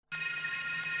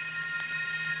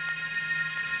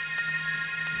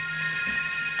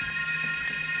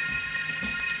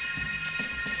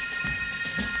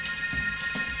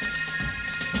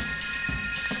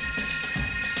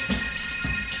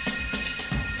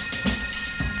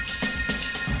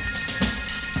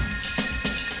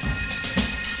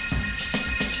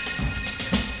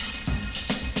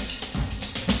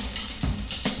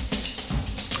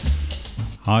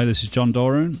Hi, this is John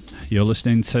Doran. You're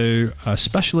listening to a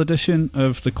special edition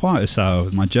of The Quietest Hour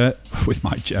with my James. With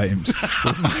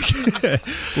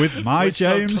my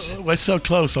James. We're so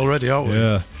close already, aren't we?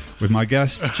 Yeah, with my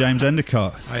guest, James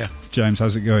Endeacott. Hiya. James,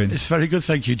 how's it going? It's very good,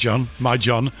 thank you, John. My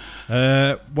John.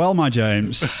 Well, my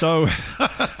James, so...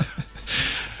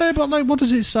 Hey, but like, what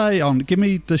does it say on... Give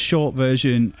me the short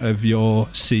version of your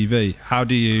CV. How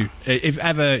do you... If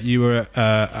ever you were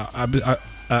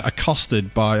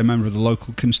accosted by a member of the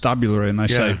local constabulary and they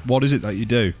say, what is it that you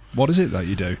do? What is it that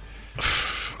you do?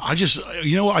 I just...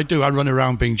 You know what I do? I run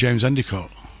around being James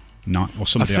Endeacott. No, or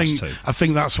somebody else too. I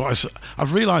think that's what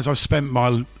I've realised I've spent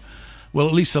my... Well,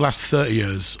 at least the last 30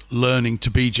 years learning to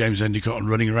be James Endeacott and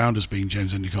running around as being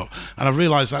James Endeacott. And I've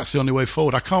realised that's the only way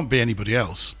forward. I can't be anybody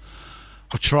else.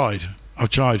 I've tried.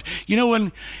 You know,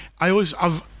 when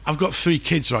I've got 3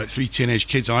 kids, right? 3 teenage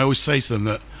kids, and I always say to them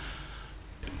that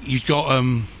you've got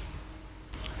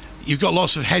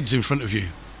lots of heads in front of you,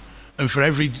 and for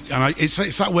every,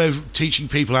 it's that way of teaching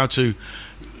people how to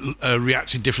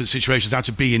react in different situations, how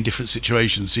to be in different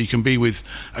situations. So you can be with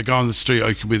a guy on the street, or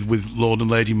you can be with Lord and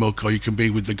Lady Muck, or you can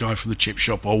be with the guy from the chip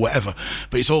shop, or whatever.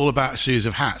 But it's all about a series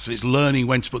of hats. It's learning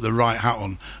when to put the right hat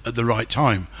on at the right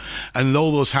time. And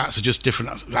all those hats are just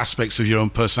different aspects of your own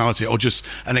personality, or just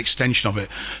an extension of it.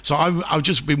 So I've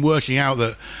just been working out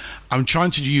that I'm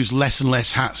trying to use less and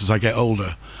less hats as I get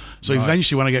older. So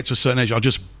eventually, when I get to a certain age, I'll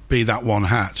just be that one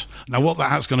hat. Now, what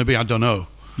that hat's going to be, I don't know.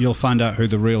 You'll find out who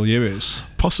the real you is.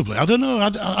 Possibly. I don't know.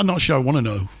 I'm not sure I want to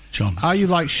know, John. Are you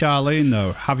like Charlene,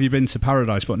 though? Have you been to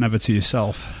paradise but never to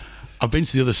yourself? I've been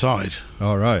to the other side.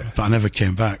 All right. But I never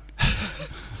came back.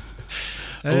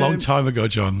 A long time ago,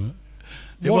 John.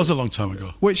 It was a long time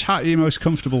ago. Which hat are you most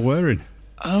comfortable wearing?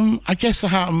 I guess the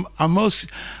hat I'm most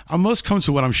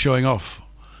comfortable when I'm showing off.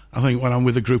 I think when I'm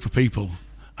with a group of people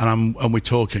and we're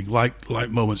talking, like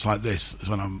moments like this is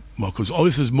when I'm more comfortable. Or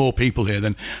if there's more people here,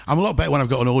 then I'm a lot better when I've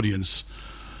got an audience.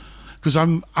 Because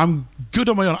I'm good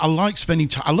on my own. I like spending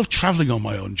time. I love travelling on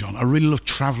my own, John. I really love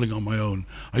travelling on my own.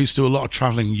 I used to do a lot of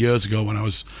travelling years ago when I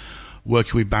was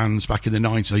working with bands back in the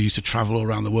 90s. I used to travel all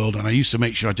around the world, and I used to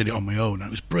make sure I did it on my own. And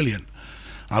it was brilliant.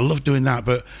 I love doing that,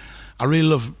 but I really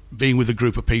love being with a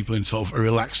group of people in sort of a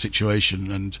relaxed situation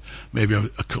and maybe a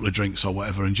couple of drinks or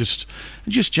whatever, and just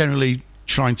generally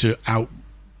trying to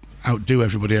outdo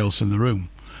everybody else in the room,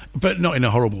 but not in a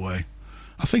horrible way.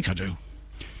 I think I do.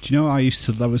 Do you know,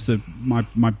 that was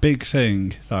my big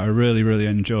thing that I really, really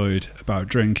enjoyed about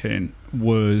drinking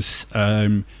was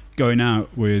going out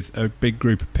with a big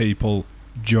group of people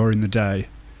during the day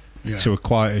to a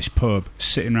quietish pub,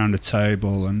 sitting around a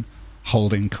table and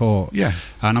holding court. Yeah.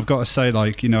 And I've got to say,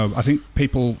 like, you know, I think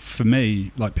people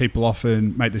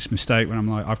often make this mistake when I'm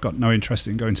like, I've got no interest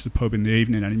in going to the pub in the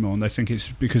evening anymore, and they think it's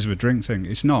because of a drink thing.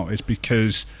 It's not. It's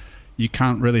because you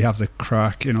can't really have the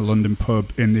crack in a London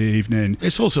pub in the evening.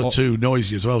 It's also too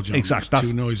noisy as well, John. Exactly. It's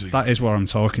too noisy. That is what I'm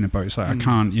talking about. It's like, I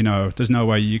can't, you know, there's no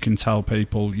way you can tell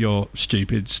people your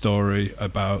stupid story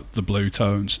about the Blue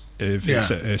Tones if it's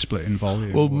a split in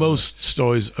volume. Well, most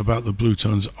stories about the Blue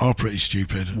Tones are pretty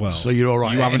stupid. Well, so you're all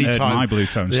right. You haven't heard my Blue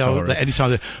Tone story.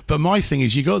 Anytime. But my thing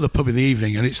is, you go to the pub in the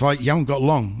evening and it's like you haven't got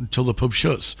long until the pub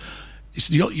shuts.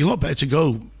 You're a lot better to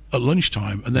go at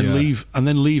lunchtime and then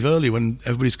leave early when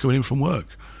everybody's coming in from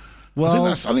work. Well,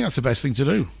 I think that's the best thing to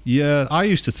do. Yeah, I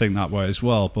used to think that way as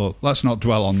well, but let's not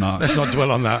dwell on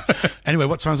that. Anyway,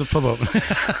 what time's the pub open?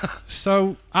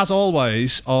 So, as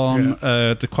always, on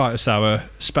the Quietest Hour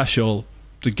special,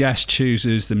 the guest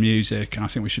chooses the music, and I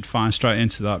think we should find straight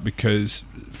into that because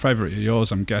favourite of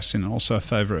yours, I'm guessing, and also a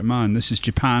favourite of mine. This is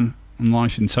Japan and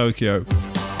Life in Tokyo.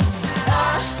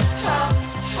 Life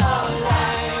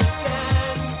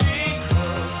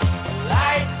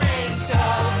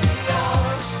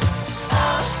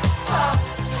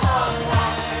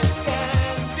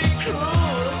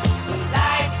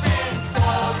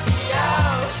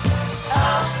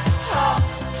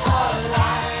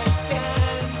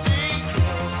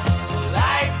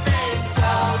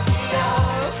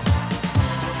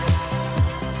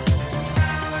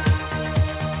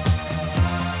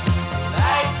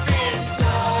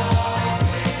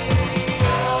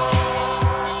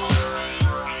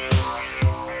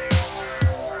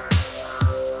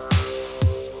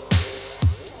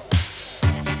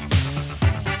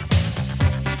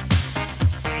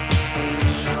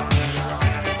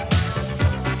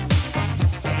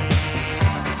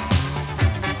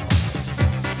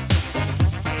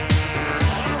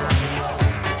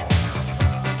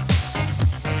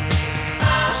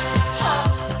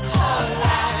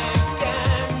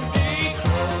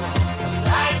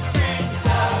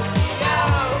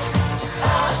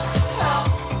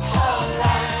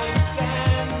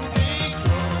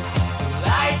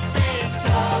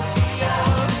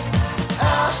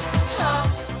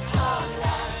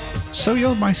So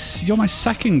you're my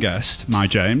second guest, my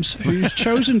James, who's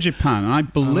chosen Japan. And I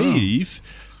believe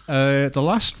the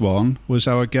last one was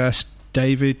our guest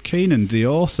David Keenan, the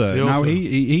author. Now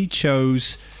he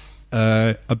chose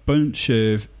a bunch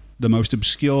of the most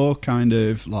obscure kind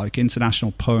of like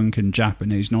international punk and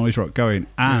Japanese noise rock going,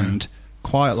 and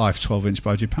Quiet Life 12-inch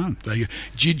by Japan. There you go.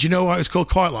 Do you know why it's called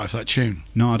Quiet Life, that tune?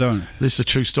 No, I don't. This is a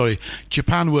true story.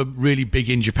 Japan were really big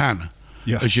in Japan,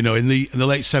 as you know, in the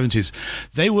late 70s.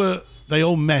 They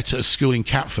all met at a school in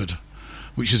Catford,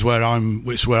 which is where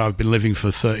I've been living for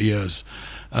 30 years.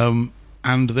 And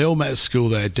they all met at school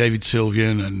there, David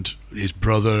Sylvian and his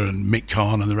brother and Mick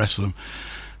Karn and the rest of them.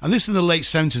 And this in the late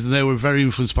 70s, and they were very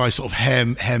influenced by sort of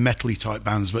hair metal-y type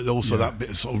bands, but also that bit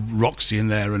of sort of Roxy in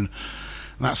there and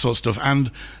that sort of stuff. And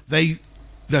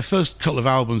their first couple of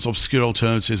albums, Obscure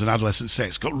Alternatives and Adolescent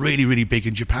Sex, got really, really big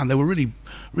in Japan. They were really,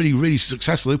 really, really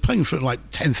successful. They were playing in front of like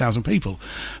 10,000 people.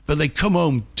 But they'd come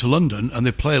home to London and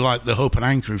they'd play like the Hope and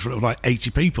Anchor in front of like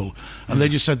 80 people. And they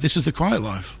just said, this is the Quiet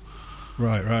Life.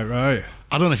 Right.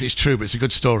 I don't know if it's true, but it's a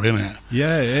good story, isn't it?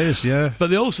 Yeah, it is, yeah. But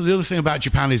the other thing about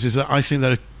Japan is that I think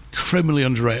they're a criminally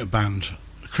underrated band.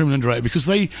 Criminally underrated because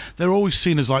they're always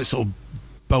seen as like sort of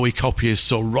Bowie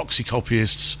copyists or Roxy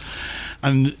copyists.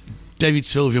 And David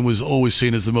Sylvian was always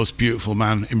seen as the most beautiful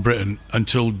man in Britain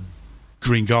until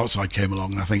Green Gartside came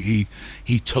along. And I think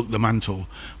he took the mantle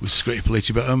with Scritti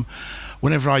Politti. But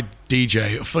whenever I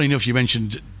DJ, funny enough, you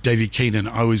mentioned David Keenan.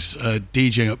 I was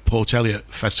DJing at Port Elliot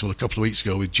Festival a couple of weeks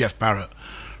ago with Jeff Barrett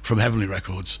from Heavenly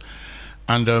Records,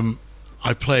 and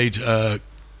I played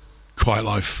Quiet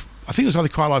Life. I think it was either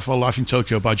Quiet Life or Life in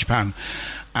Tokyo by Japan.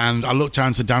 And I looked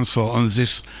down to the dance floor and there's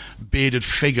this bearded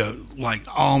figure, like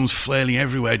arms flailing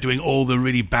everywhere, doing all the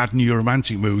really bad new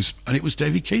romantic moves, and it was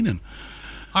David Keenan.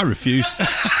 I refuse.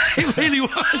 It really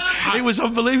was. It was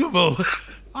unbelievable.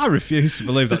 I refuse to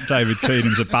believe that David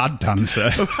Keenan's a bad dancer.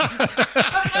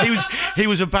 he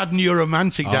was a bad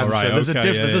neuromantic dancer. Right, there's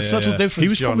a subtle difference. He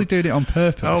was John. probably doing it on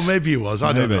purpose. Oh, maybe he was.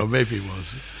 I don't know. Maybe he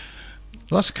was.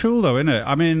 That's cool, though, isn't it?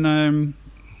 I mean,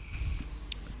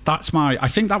 I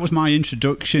think that was my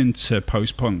introduction to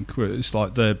post-punk. Was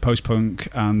like the post-punk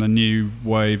and the new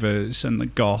wavers and the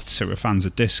goths who were fans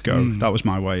of disco. That was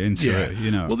my way into it.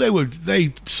 You know. Well, they were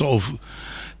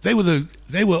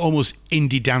almost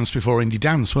indie dance before indie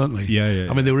dance, weren't they? Yeah.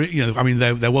 I mean, they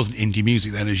were. There wasn't indie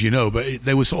music then, as you know, but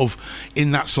they were sort of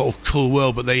in that sort of cool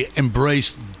world. But they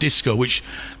embraced disco, which,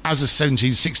 as a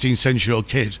 17, 16 century-old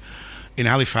kid in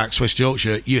Halifax, West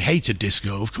Yorkshire, you hated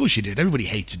disco. Of course you did. Everybody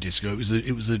hated disco. It was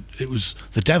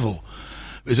the devil.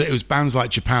 It was bands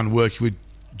like Japan working with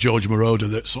George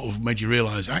Moroder that sort of made you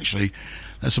realise actually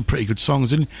there's some pretty good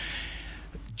songs. And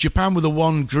Japan were the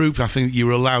one group I think you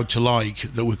were allowed to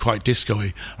like that were quite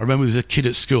disco-y. I remember as a kid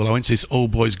at school, I went to this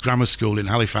old boys grammar school in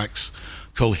Halifax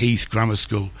called Heath Grammar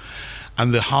School.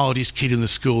 And the hardest kid in the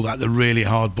school, like the really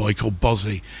hard boy called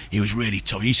Bosley, he was really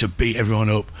tough. He used to beat everyone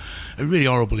up. Really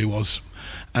horrible he was.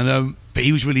 And but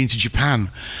he was really into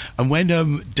Japan. And when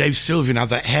Dave Sylvian had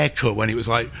that haircut when it was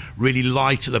like really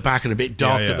light at the back and a bit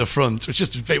dark at the front, it was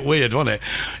just a bit weird, wasn't it?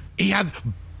 He had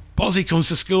Bozzy comes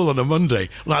to school on a Monday,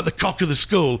 like the cock of the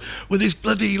school, with his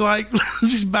bloody, like,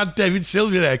 this mad David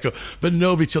Sylvian haircut. But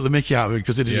nobody took the mickey out of him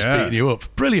because they'd just beaten you up.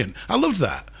 Brilliant. I loved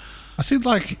that. I think,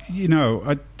 like, you know,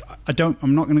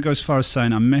 I'm not going to go as far as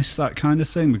saying I miss that kind of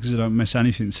thing because I don't miss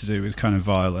anything to do with kind of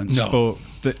violence. No.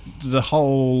 But the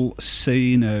whole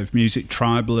scene of music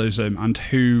tribalism and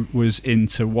who was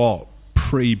into what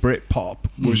pre-Britpop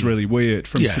was really weird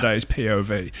from today's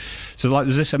POV. So like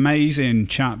there's this amazing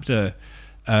chapter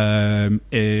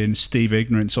in Steve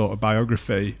Ignorant's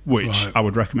autobiography, which I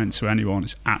would recommend to anyone.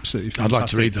 It's absolutely fantastic. I'd like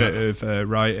to read that. Bit of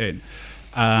writing.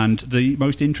 And the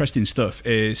most interesting stuff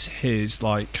is his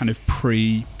like kind of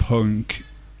pre-punk,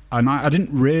 and I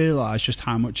didn't realise just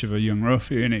how much of a young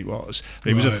ruffian he was.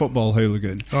 He was a football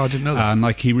hooligan. Oh, I didn't know that. And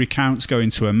like he recounts going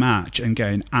to a match and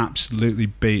getting absolutely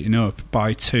beaten up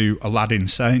by two Aladdin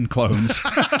Sane clones.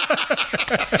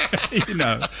 You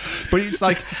know, but it's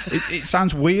like it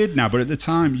sounds weird now, but at the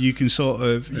time you can sort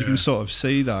of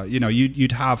see that. You know,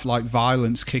 you'd have like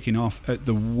violence kicking off at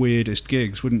the weirdest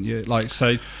gigs, wouldn't you? Like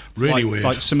say, really weird.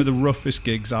 Like some of the roughest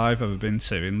gigs I've ever been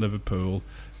to in Liverpool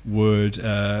would.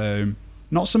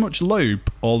 Not so much loop,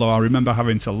 although I remember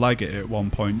having to leg it at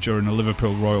one point during a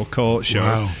Liverpool Royal Court show.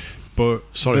 Wow. But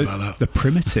sorry about that. The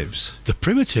Primitives. The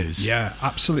Primitives? Yeah,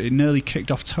 absolutely. Nearly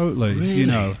kicked off totally. Really? You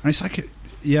know, and it's like,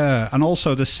 and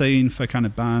also the scene for kind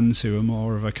of bands who are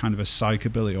more of a kind of a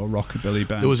psychobilly or rockabilly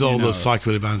band. There was all those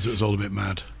psychobilly bands that was all a bit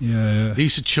mad. Yeah. They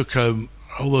used to chuck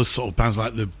all those sort of bands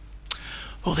like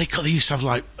Oh, they used to have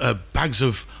like bags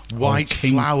of white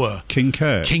flour. King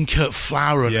Kurt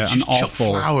flour and and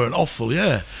offal. Flour and offal,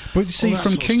 yeah. But you see,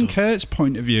 from King Kurt's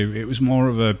point of view, it was more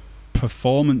of a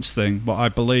performance thing. But I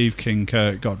believe King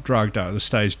Kurt got dragged out of the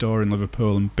stage door in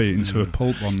Liverpool and beaten to a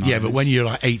pulp one night. Yeah, but when you're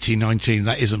like 18, 19,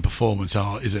 that isn't performance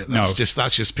art, is it? That's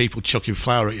just people chucking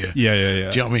flour at you. Yeah. Do you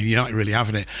know what I mean? You're not really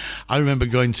having it. I remember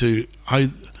going to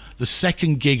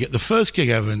the first gig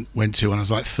I ever went to when I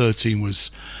was like 13 was.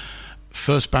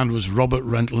 First band was Robert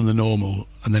Rental and the Normal,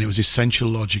 and then it was Essential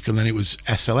Logic, and then it was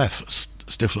SLF,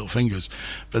 Stiff Little Fingers,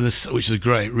 which is a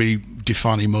great, really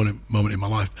defining moment in my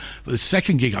life. But the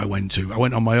second gig I went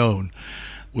on my own,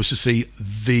 was to see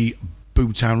the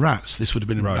Boomtown Rats. This would have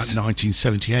been in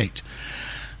 1978.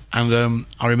 And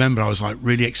I remember I was like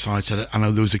really excited,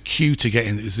 and there was a queue to get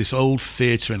in. There was this old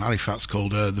theatre in Halifax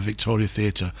called the Victoria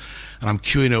Theatre, and I'm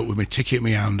queuing up with my ticket in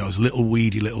my hand. I was a little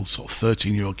weedy, little sort of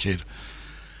 13-year-old kid.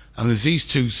 And there's these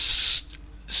two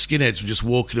skinheads were just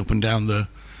walking up and down the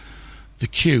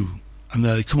queue, and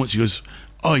they come up to you and goes,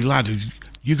 "Oh, lad,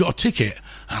 you got a ticket?"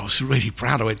 And I was really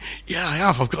proud. I went, "Yeah, I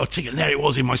have. I've got a ticket." And there it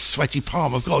was in my sweaty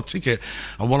palm. I've got a ticket.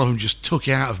 And one of them just took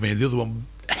it out of me, and the other one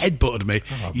headbutted me.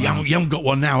 Oh, you haven't got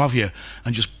one now, have you?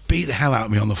 And just beat the hell out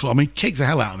of me on the floor. I mean, kicked the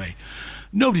hell out of me.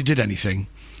 Nobody did anything.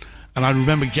 And I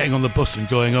remember getting on the bus and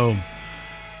going home,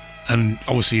 and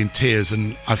obviously in tears.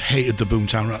 And I've hated the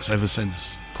Boomtown Rats ever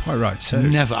since. Quite right, too.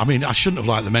 Never. I mean, I shouldn't have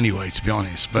liked them anyway, to be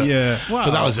honest. But yeah, well,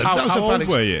 but that was how bad. Old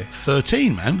were you?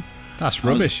 13, man. That's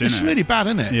rubbish, isn't it? It's really bad,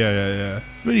 isn't it? Yeah.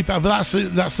 Really bad. But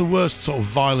that's the worst sort of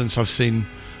violence I've seen.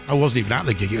 I wasn't even at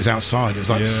the gig; it was outside. It was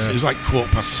like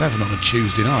 7:15 on a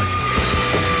Tuesday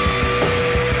night.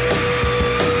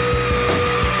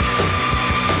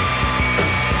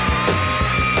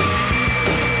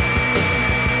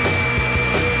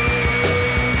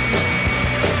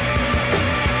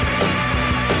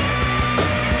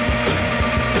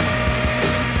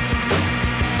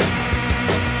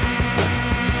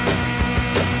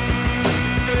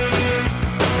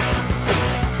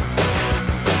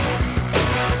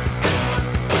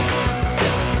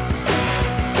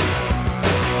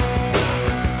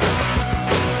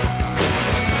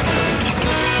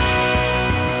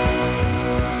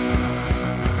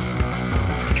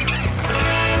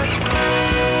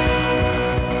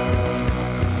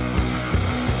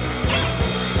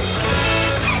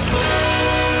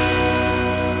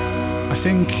 I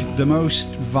think the most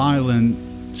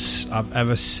violence I've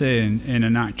ever seen in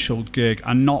an actual gig,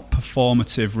 and not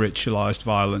performative ritualised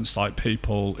violence like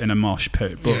people in a mosh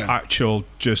pit, but actual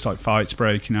just like fights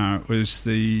breaking out, was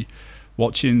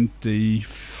watching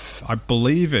I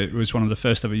believe it was one of the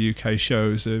first ever UK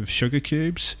shows of Sugar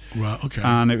Cubes. Right, okay.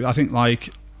 And I think like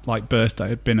Birthday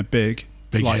had been a big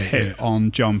hit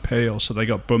on John Peel, so they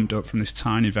got bumped up from this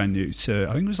tiny venue to,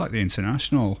 I think it was like the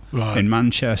International in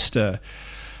Manchester.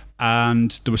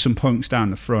 And there were some punks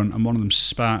down the front, and one of them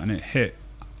spat, and it hit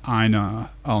Einar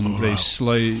on the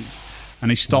sleeve, and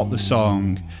he stopped the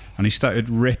song, and he started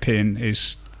ripping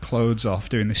his clothes off,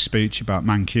 doing this speech about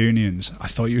Mancunians. I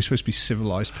thought you were supposed to be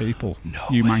civilised people. No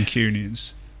way.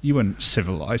 Mancunians. You weren't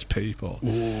civilised people.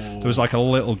 Ooh. There was like a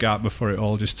little gap before it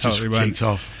all just totally went kicked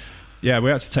off. Yeah,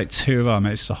 we had to take two of our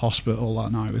mates to the hospital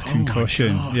that night with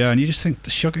concussion. Yeah, and you just think,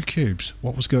 the Sugar Cubes,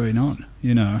 what was going on,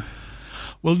 you know?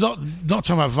 Well, not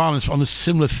talking about violence, but on a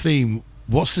similar theme,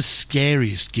 what's the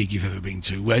scariest gig you've ever been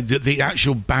to, where the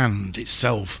actual band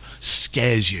itself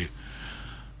scares you?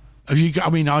 Have you got? I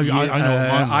mean, I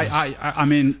know. I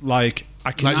mean, like,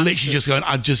 I can literally just going.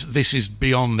 This is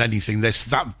beyond anything.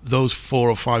 Those 4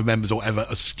 or 5 members or whatever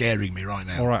are scaring me right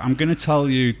now. All right, I'm going to tell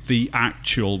you the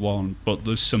actual one, but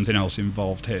there's something else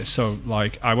involved here. So,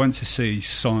 like, I went to see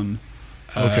Sun,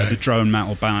 the drone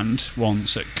metal band,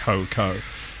 once at Coco.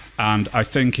 And I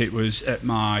think it was at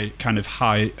my kind of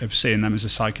height of seeing them as a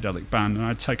psychedelic band, and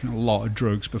I'd taken a lot of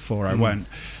drugs before I went,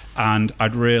 and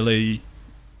I'd really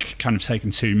kind of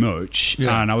taken too much,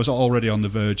 and I was already on the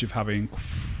verge of having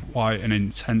quite an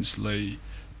intensely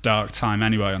dark time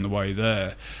anyway on the way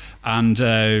there. And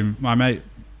my mate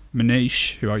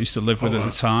Manish, who I used to live with at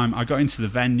the time, I got into the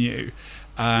venue,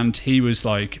 and he was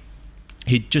like,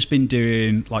 he'd just been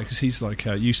doing, like, because he's like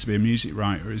used to be a music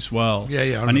writer as well.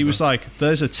 Yeah. And he was like,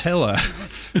 "There's a Tiller,"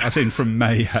 as in from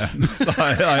Mayhem.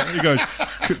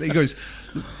 He goes,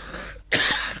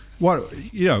 "What?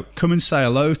 You know, come and say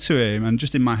hello to him." And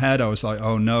just in my head, I was like,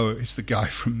 "Oh no, it's the guy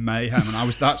from Mayhem." And I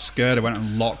was that scared, I went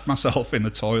and locked myself in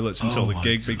the toilets until the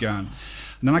gig began.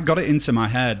 And then I got it into my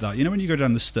head that, you know, when you go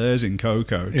down the stairs in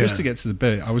Coco, just to get to the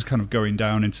bit, I was kind of going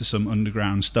down into some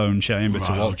underground stone chamber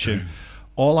to watch him.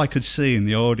 All I could see in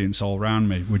the audience all around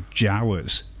me were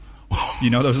Jawas. You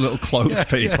know, those little cloaked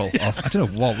people. I don't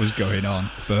know what was going on,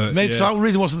 but maybe so that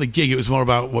really wasn't the gig. It was more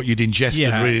about what you'd ingested,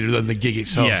 really, than the gig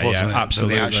itself, wasn't it?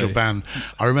 Absolutely. Than the actual band.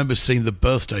 I remember seeing the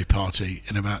birthday party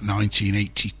in about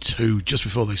 1982, just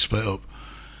before they split up.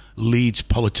 Leeds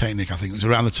Polytechnic, I think. It was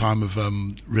around the time of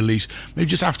release, maybe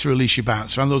just after Release Your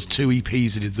Bats, around those 2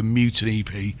 EPs they did, the Mutant EP,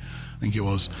 I think it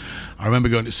was. I remember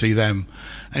going to see them,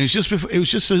 and it was just before, it was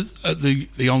just at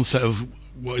the onset of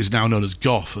what is now known as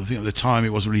goth. I think at the time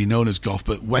it wasn't really known as goth,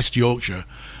 but West Yorkshire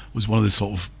was one of the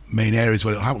sort of main areas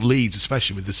where it helped Leeds,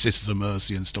 especially with the Sisters of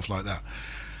Mercy and stuff like that.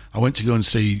 I went to go and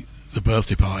see the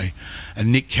birthday party,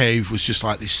 and Nick Cave was just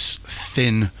like this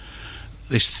thin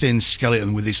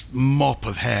skeleton with this mop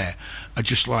of hair, and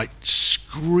just like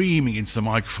screaming into the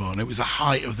microphone. It was the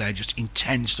height of their just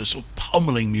intense, sort of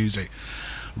pummeling music.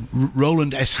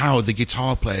 Roland S. Howard, the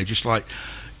guitar player, just like,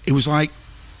 it was like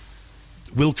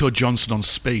Wilco Johnson on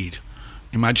speed.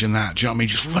 Imagine that. Do you know what I mean?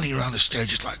 Just running around the stage,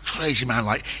 just like crazy man.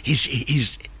 Like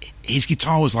his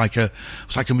guitar was like a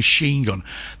machine gun.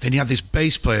 Then you had this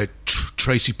bass player,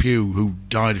 Tracy Pugh, who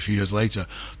died a few years later.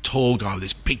 Tall guy with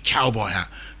this big cowboy hat,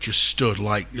 just stood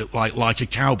like a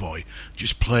cowboy,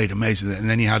 just played amazing. And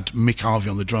then you had Mick Harvey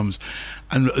on the drums,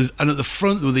 and at the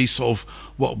front were these sort of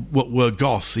what were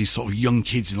goths, these sort of young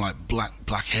kids in like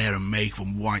black hair and makeup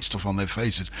and white stuff on their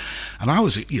faces. And I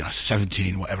was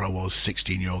 17, whatever I was,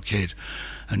 16-year-old kid.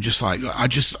 And just like,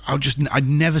 I'd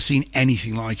never seen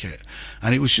anything like it.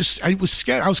 And it was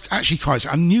scared. I was actually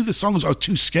I knew the songs, I was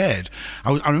too scared.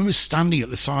 I remember standing at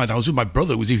the side. I was with my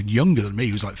brother, who was even younger than me.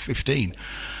 He was like 15.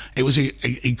 It was an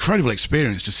incredible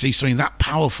experience to see something that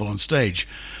powerful on stage.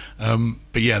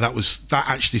 But yeah, that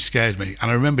actually scared me.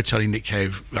 And I remember telling Nick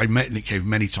Cave, I met Nick Cave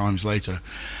many times later,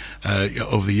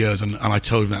 over the years, and I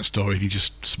told him that story, and he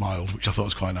just smiled, which I thought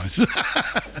was quite nice.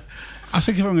 I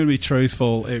think if I'm going to be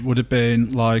truthful, it would have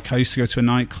been like, I used to go to a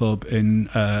nightclub in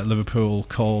Liverpool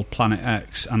called Planet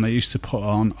X, and they used to put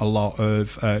on a lot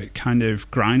of kind of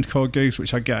grindcore gigs,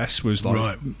 which I guess was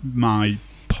like my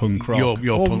punk rock.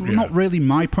 Your punk, yeah. Not really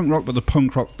my punk rock, but the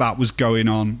punk rock that was going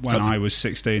on when I was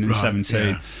 16 and 17.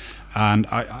 Yeah. And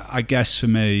I guess for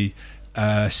me,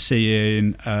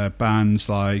 seeing bands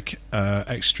like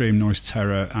Extreme Noise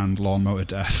Terror and Lawn Motor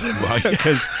Death,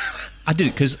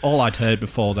 because all I'd heard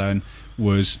before then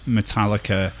was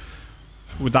Metallica.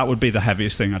 That would be the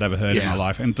heaviest thing I'd ever heard in my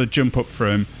life, and the jump up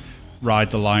from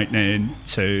Ride the Lightning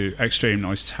to Extreme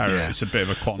Noise Terror, it's a bit of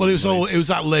a quantum. Well, it was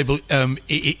that label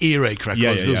earache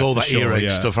records. There was all that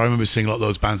earache stuff. I remember seeing a lot of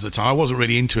those bands at the time. I wasn't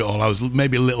really into it all. I was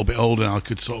maybe a little bit older, and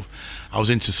I was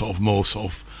into sort of more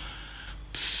sort of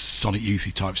Sonic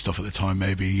Youthy type stuff at the time,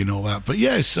 maybe, that. But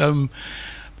yes, I'm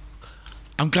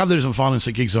glad there isn't violence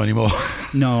at gigs anymore.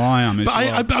 No, I am.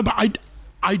 But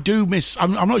I do miss.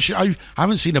 I'm not sure. I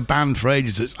haven't seen a band for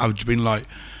ages that I've been like,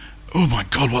 oh my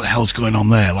god, what the hell's going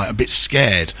on there? Like a bit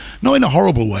scared, not in a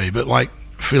horrible way, but like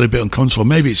feel a bit uncomfortable.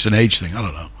 Maybe it's an age thing. I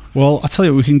don't know. Well, I tell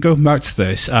you, we can go back to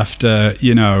this after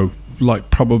like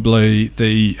probably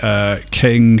the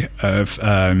king of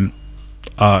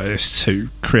artists who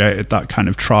created that kind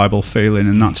of tribal feeling,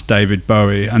 and that's David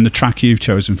Bowie. And the track you've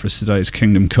chosen for us today is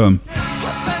Kingdom Come.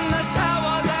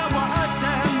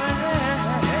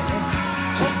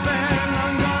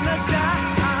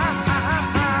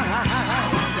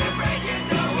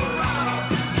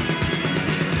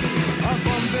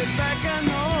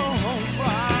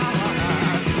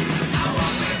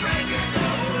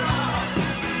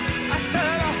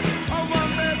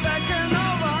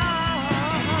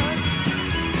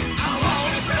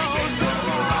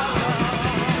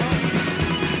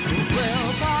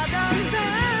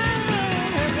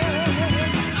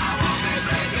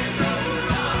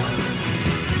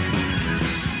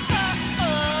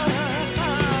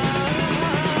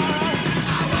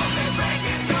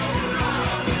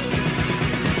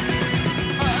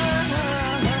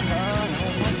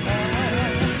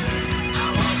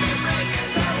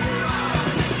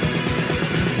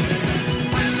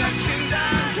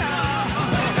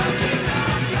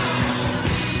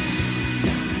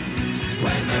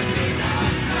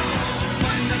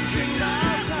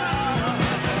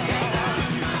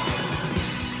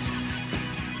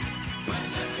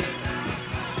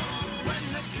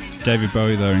 David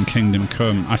Bowie there in Kingdom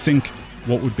Come. I think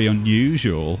what would be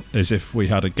unusual is if we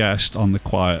had a guest on The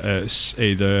Quietus,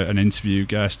 either an interview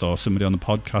guest or somebody on the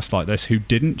podcast like this, who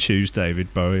didn't choose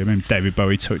David Bowie. I mean, David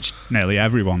Bowie touched nearly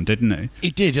everyone, didn't he?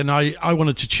 He did, and I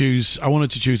wanted to choose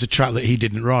a track that he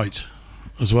didn't write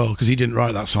as well, because he didn't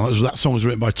write that song. That song was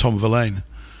written by Tom Verlaine,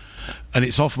 and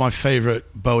it's off my favourite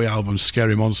Bowie album,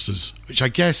 Scary Monsters, which I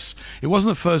guess it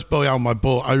wasn't the first Bowie album I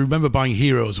bought. I remember buying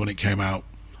Heroes when it came out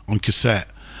on cassette.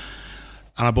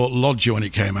 and I bought Lodger when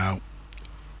it came out.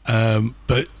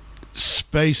 But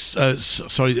Scary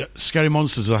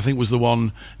Monsters, I think, was the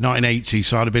one 1980.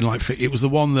 So I'd have been like, it was the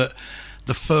one that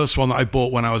the first one that I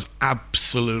bought when I was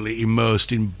absolutely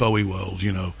immersed in Bowie world.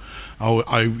 You know,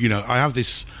 I've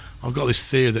got this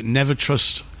theory that never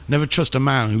trust a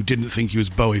man who didn't think he was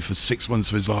Bowie for 6 months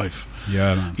of his life.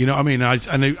 Yeah, man. You know what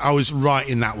I mean? I was right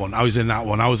in that one. I was in that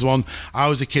one. I was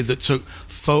a kid that took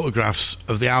photographs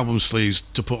of the album sleeves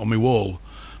to put on my wall.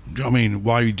 I mean,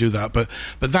 why you do that? But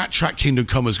that track, Kingdom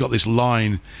Come, has got this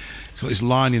line. It's got this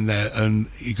line in there, and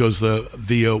he goes,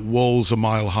 the walls a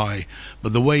mile high.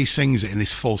 But the way he sings it in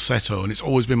this falsetto, and it's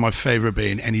always been my favourite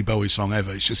bit in any Bowie song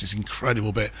ever. It's just this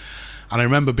incredible bit. And I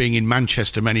remember being in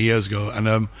Manchester many years ago, and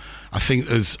I think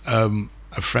there's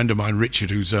a friend of mine, Richard,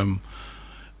 who's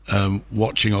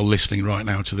watching or listening right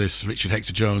now to this, Richard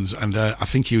Hector Jones, and I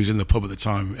think he was in the pub at the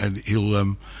time, and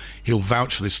he'll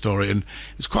vouch for this story. And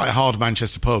it's quite a hard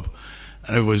Manchester pub.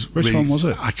 And it was Which one was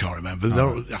it? I can't remember.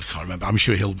 I can't remember. I'm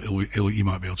sure he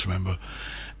might be able to remember.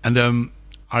 And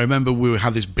I remember we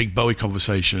had this big Bowie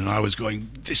conversation, and I was going,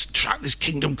 this track, this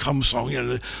Kingdom Come song, you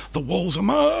know, the walls are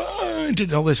mine,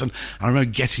 did all this. And I remember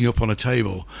getting up on a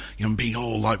table, you know, and being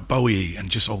all like Bowie, and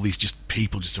just all these just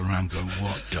people just around going,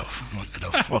 what the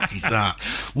fuck is that?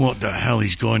 What the hell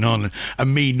is going on?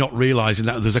 And me not realising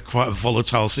that there's quite a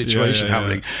volatile situation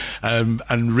happening.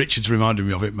 And Richard's reminded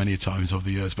me of it many times over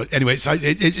the years. But anyway,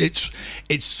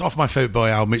 it's off my favourite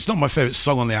Bowie album. It's not my favourite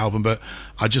song on the album, but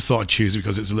I just thought I'd choose it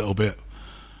because it was a little bit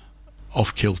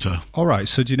off kilter. All right,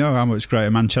 so do you know how much Greater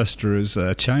Manchester has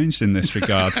changed in this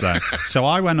regard then? So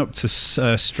I went up to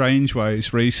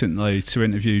Strangeways recently to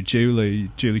interview Julie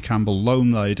Campbell,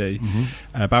 Lone Lady,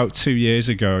 about 2 years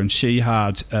ago, and she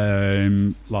had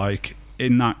like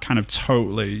in that kind of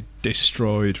totally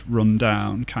destroyed,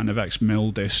 rundown kind of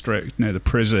ex-mill district near the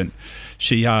prison,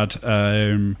 she had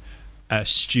a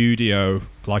studio,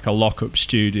 like a lock-up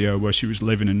studio where she was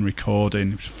living and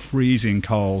recording. It was freezing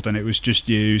cold, and it was just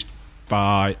used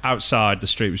outside the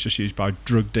street was just used by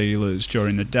drug dealers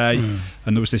during the day.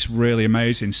 And there was this really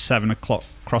amazing 7 o'clock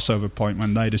crossover point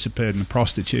when they disappeared and the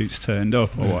prostitutes turned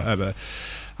up or whatever.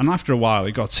 And after a while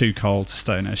it got too cold to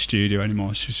stay in her studio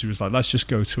anymore. She was like, let's just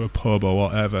go to a pub or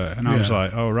whatever. And I was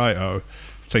like,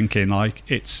 thinking like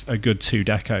it's a good 2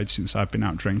 decades since I've been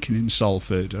out drinking in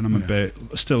Salford, and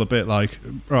I'm still a bit like,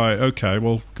 right, okay,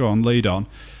 well, go on, lead on.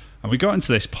 And we got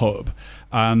into this pub,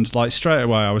 and like straight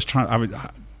away I was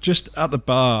just at the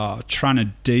bar trying to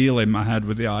deal in my head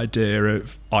with the idea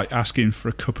of like asking for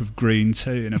a cup of green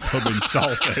tea in a pub in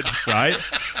Salford, right?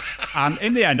 And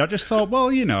in the end I just thought,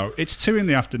 well, you know, it's 2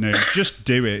 p.m, just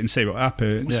do it and see what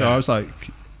happens. So I was like,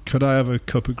 could I have a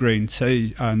cup of green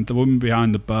tea? And the woman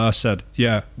behind the bar said,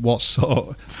 yeah, what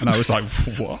sort? And I was like,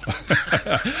 what?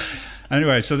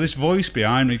 Anyway, so this voice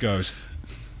behind me goes,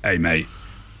 hey mate,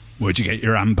 where'd you get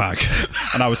your handbag?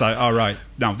 And I was like, all right,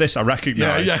 now this I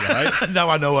recognise, right? Now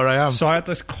I know where I am. So I had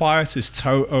this Quietus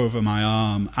tote over my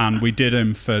arm, and we did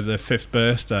him for the 5th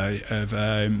birthday of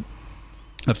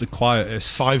the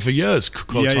Quietus. 5 years,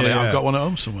 quote on it. I've got one at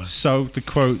home somewhere. So the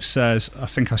quote says, I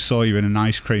think I saw you in an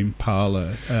ice cream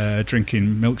parlour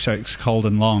drinking milkshakes cold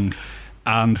and long.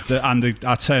 And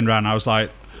I turned around and I was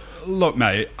like, look,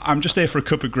 mate, I'm just here for a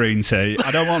cup of green tea. I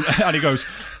don't want... And he goes,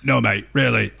 no, mate,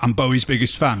 really, I'm Bowie's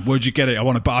biggest fan. Where'd you get it? I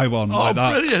want to buy one. Like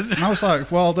that. Brilliant. And I was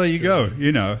like, well, there you go,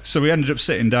 you know. So we ended up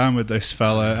sitting down with this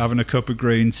fella, having a cup of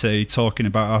green tea, talking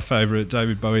about our favourite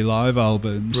David Bowie live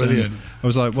albums. Brilliant. And I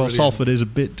was like, well, Salford is a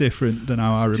bit different than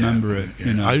how I remember it,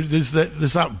 you know. There's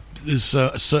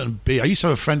a certain beat. I used to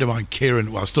have a friend of mine,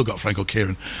 Kieran. Well, I've still got a friend called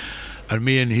Kieran. And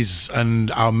me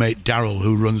and our mate Daryl,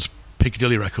 who runs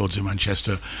Piccadilly Records in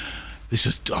Manchester. This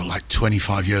is like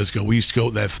 25 years ago. We used to go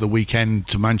up there for the weekend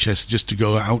to Manchester just to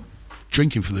go out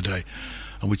drinking for the day.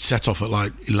 And we'd set off at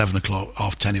like 11 o'clock,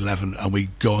 10, 11, and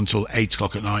we'd go until 8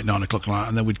 o'clock at night, 9 o'clock at night,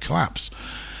 and then we'd collapse.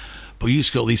 But we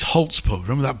used to go to these Holt's pub.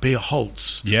 Remember that beer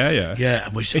Holt's? Yeah. Yeah.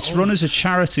 And it's run as a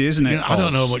charity, isn't it? You know, I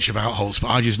don't know much about Holt's, but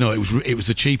I just know it was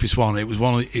the cheapest one. It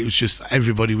was just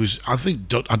everybody was. I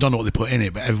don't know what they put in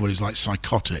it, but everybody was like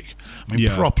psychotic. I mean,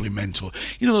 properly mental.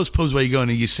 You know those pubs where you go in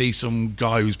and you see some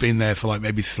guy who's been there for like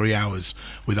maybe 3 hours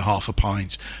with a half a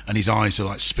pint, and his eyes are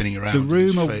like spinning around. The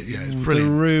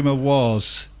rumor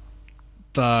was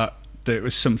that there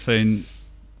was something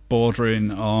bordering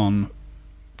on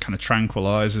kind of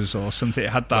tranquilizers or something. It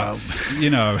had that,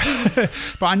 you know.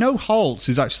 But I know Holt's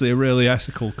is actually a really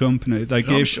ethical company. They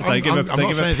give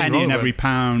a penny in every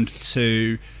pound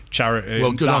to charity.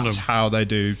 Well, good on them. That's how they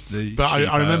do the. But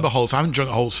I remember Holt's. I haven't drunk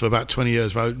Holt's for about 20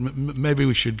 years. But maybe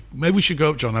we should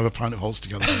go up, John, have a pint of Holt's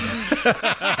together.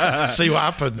 See what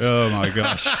happens. Oh my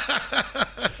gosh.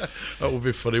 That would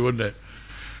be funny, wouldn't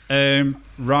it?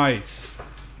 Right.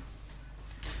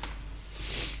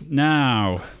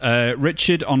 Now,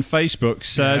 Richard on Facebook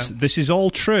says, this is all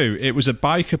true. It was a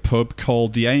biker pub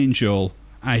called The Angel.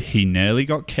 He nearly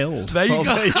got killed. There you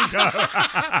go.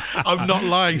 I'm not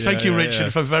lying. Thank you,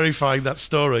 Richard, for verifying that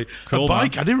story. Cool, I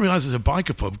didn't realise it was a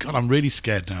biker pub. God, I'm really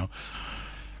scared now.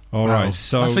 All right,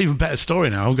 so that's an even better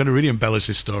story now. I'm going to really embellish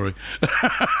this story.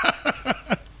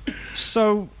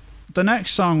 So the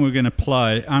next song we're going to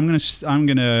play, I'm going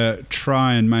to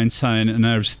try and maintain an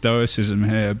air of stoicism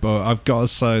here, but I've got to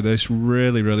say this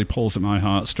really, really pulls at my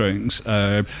heartstrings.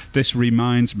 This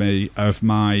reminds me of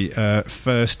my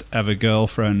first ever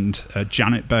girlfriend,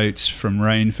 Janet Bates from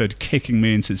Rainford, kicking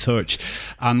me into touch,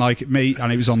 and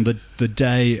it was on the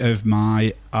day of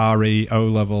my RE O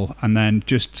level, and then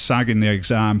just sagging the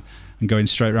exam and going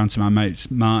straight round to my mate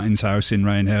Martin's house in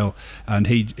Rainhill, and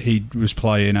he was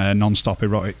playing a non-stop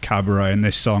erotic cabaret, and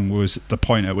this song was the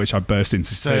point at which I burst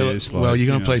into tears. Well, you're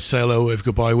going to play Sail Away with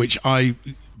Goodbye, which I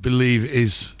believe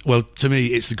is, well, to me,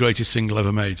 it's the greatest single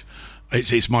ever made.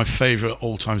 It's my favourite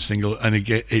all-time single, and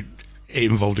it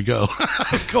involved a girl.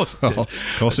 Of course it did. Of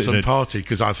course it did. Some party,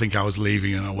 because I think I was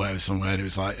leaving and I went somewhere, and it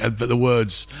was like, but the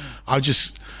words,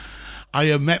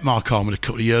 I met Mark Harmon a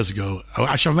couple of years ago.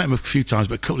 Actually, I've met him a few times,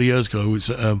 but a couple of years ago, it was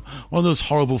one of those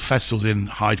horrible festivals in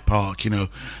Hyde Park, I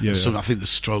think the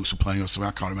Strokes were playing or something,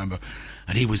 I can't remember.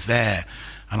 And he was there,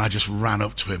 and I just ran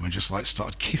up to him and just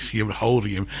started kissing him and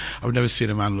holding him. I've never seen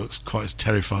a man look quite as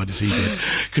terrified as he did,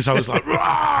 because I was like,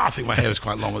 rah! I think my hair was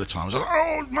quite long at the time. I was like,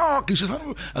 oh, Mark! He was just like,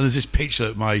 oh. And there's this picture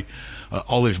that my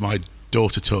Olive, my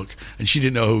daughter, took, and she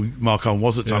didn't know who Mark Harmon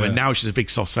was at the time, and now she's a big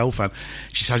Soft Cell fan.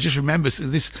 She said, I just remember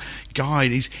this guy,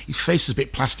 and his face was a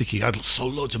bit plasticky, he had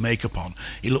loads of makeup on,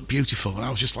 he looked beautiful, and I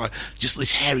was just like,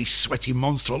 this hairy sweaty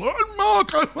monster. I'm like, oh, Mark,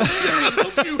 I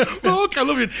love you, Mark, I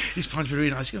love you. He's trying to be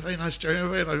really nice. You're very nice,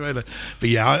 Jerry, very nice. But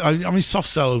yeah, I mean, Soft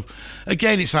Cell,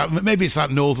 again, maybe it's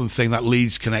that northern thing, that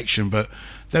Leeds connection, but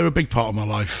they're a big part of my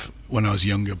life when I was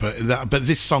younger. But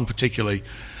this song particularly,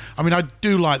 I mean, I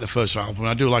do like the first album.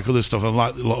 I do like other stuff. I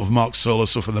like a lot of Mark's solo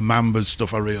stuff and the Mambas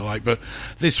stuff I really like. But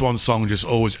this one song just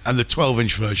always... And the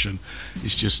 12-inch version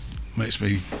is just...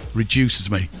 reduces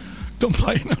me. Don't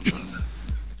play it.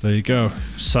 There you go.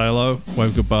 Silo,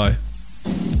 wave goodbye.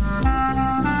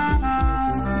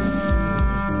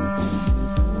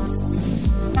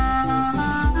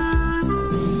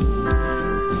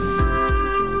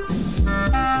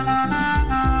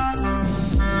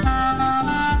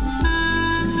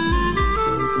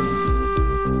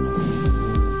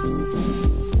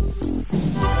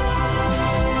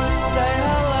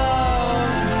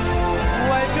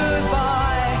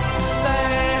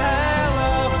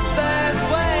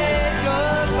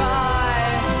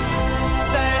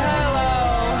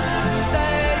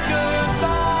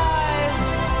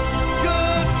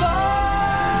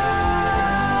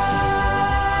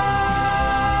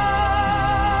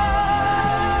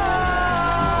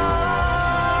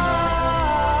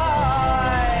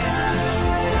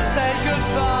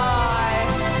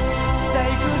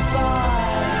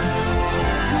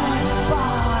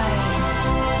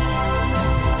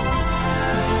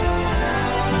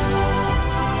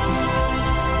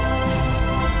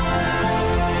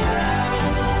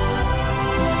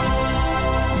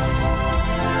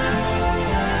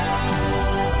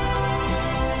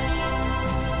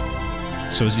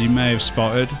 So as you may have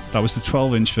spotted, that was the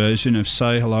 12-inch version of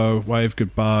Say Hello, Wave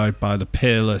Goodbye by the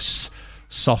peerless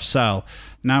Soft Cell.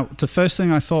 Now, the first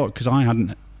thing I thought, because I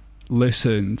hadn't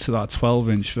listened to that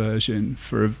 12-inch version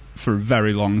for a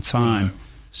very long time,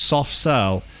 Soft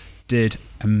Cell did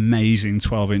amazing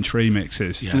 12-inch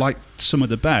remixes, like some of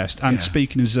the best. And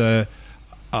speaking as a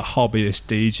hobbyist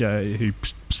DJ who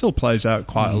still plays out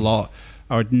quite a lot,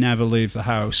 I would never leave the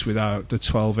house without the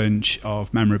 12-inch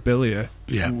of memorabilia,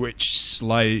 which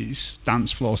slays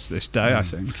dance floors to this day, I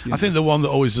think. I think the one that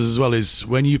always does as well is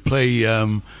when you play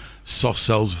Soft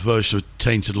Cell's version of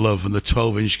Tainted Love and the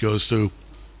 12-inch goes to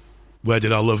Where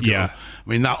Did Our Love Go? I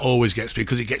mean, that always gets me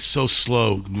because it gets so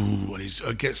slow. And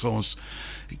it gets almost...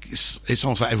 It's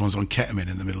almost like everyone's on ketamine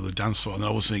in the middle of the dance floor, and then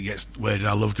all of a sudden it gets Where Did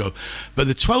Our Love Go? But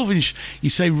the 12-inch, you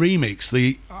say remix,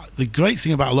 the great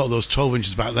thing about a lot of those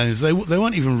 12-inches back then is they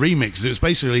weren't even remixes. It was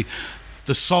basically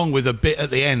the song with a bit at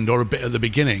the end or a bit at the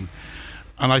beginning.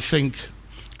 And I think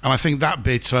that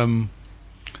bit,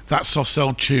 that Soft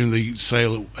Cell tune, the Say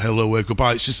Hello, Wave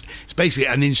Goodbye, it's basically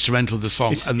an instrumental of the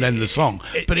song and then the song.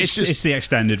 But it's the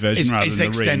extended version rather than the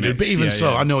extended, remix. But even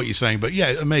so, I know what you're saying. But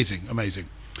yeah, amazing.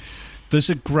 There's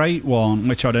a great one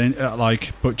which I don't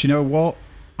like, but you know what?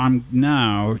 I'm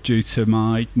now, due to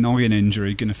my noggin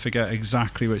injury, going to forget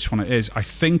exactly which one it is. I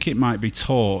think it might be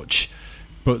Torch,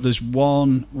 but there's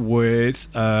one with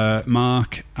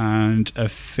Mark and a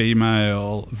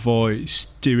female voice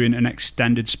doing an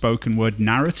extended spoken word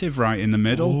narrative right in the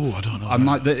middle. Oh, I don't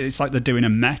know. It's like they're doing a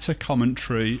meta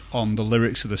commentary on the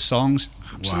lyrics of the songs.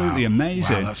 Absolutely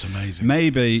amazing. Wow, that's amazing.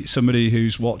 Maybe somebody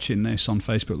who's watching this on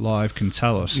Facebook Live can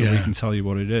tell us, so we can tell you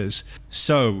what it is.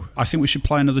 So I think we should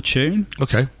play another tune.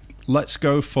 Okay. Let's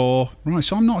go for... Right,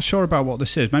 so I'm not sure about what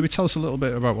this is. Maybe tell us a little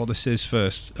bit about what this is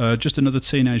first. Just Another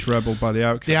Teenage Rebel by the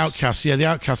Outkast. The Outcasts, the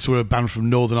Outcasts were a band from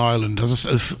Northern Ireland.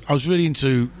 I was really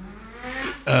into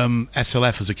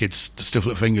SLF as a kid, Stiff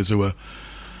Little Fingers, who were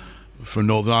from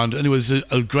Northern Ireland. And it was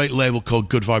a great label called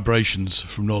Good Vibrations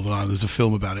from Northern Ireland. There's a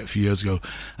film about it a few years ago.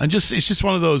 And it's just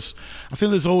one of those... I think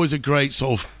there's always a great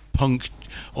sort of punk...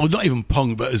 Or not even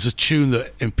punk, but there's a tune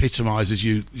that epitomises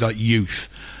you, like youth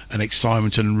and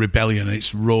excitement and rebellion, and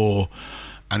it's raw,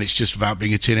 and it's just about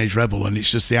being a teenage rebel, and it's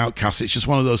just the Outcast. It's just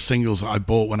one of those singles that I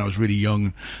bought when I was really young,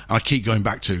 and I keep going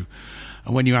back to.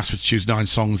 And when you asked me to choose 9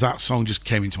 songs, that song just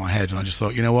came into my head, and I just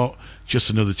thought, you know what, Just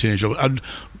Another Teenage Rebel. And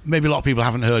maybe a lot of people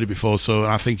haven't heard it before, so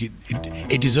I think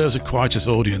it deserves a quieter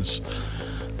audience.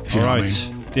 All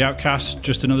right, the Outcast,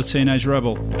 Just Another Teenage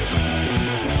Rebel.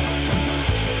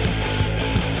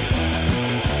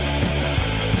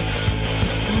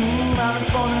 I was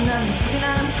born in 1959.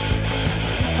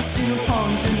 I see no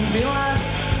point in being alive.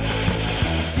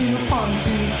 I see no point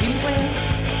in being clean.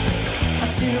 I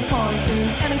see no point in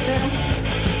anything.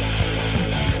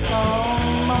 Oh,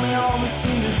 mommy always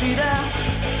seemed to be there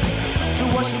to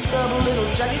wash and scrub a little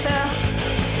Jackie's hair,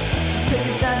 to pick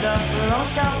a dandruff for her own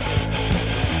scalp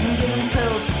and give him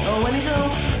pills when he's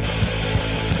ill.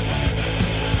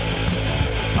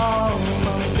 Oh,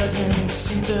 mommy doesn't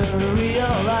seem to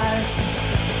realize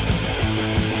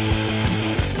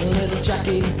little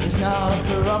Jackie is now a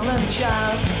problem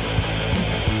child.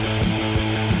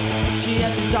 She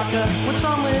asked the doctor, what's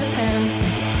wrong with him?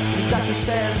 The doctor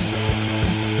says,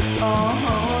 oh,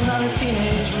 another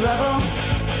teenage rebel,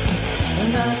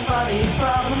 another spotty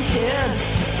problem kid,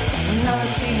 another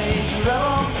teenage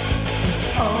rebel,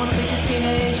 oh, take a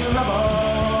teenage rebel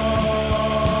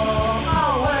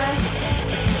away.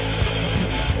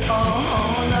 Oh,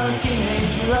 another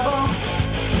teenage rebel,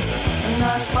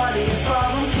 another spotty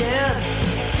problem kid,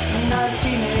 another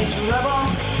teenage rebel,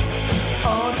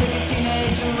 oh, take a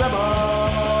teenage rebel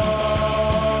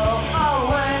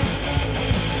away.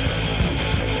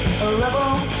 A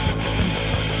rebel,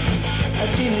 a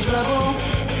teenage rebel,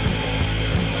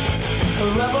 a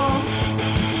rebel,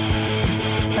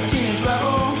 a teenage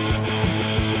rebel.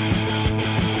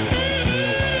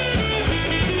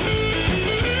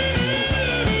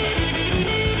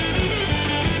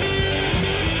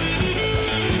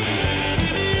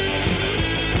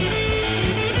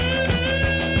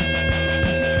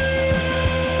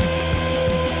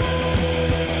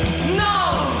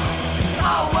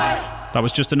 That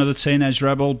was Just Another Teenage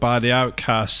Rebel by the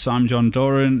Outcasts. I'm John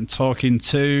Doran, talking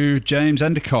to James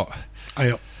Endeacott.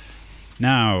 Hiya.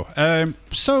 Now,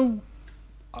 so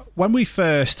when we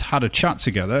first had a chat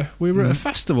together, we were at a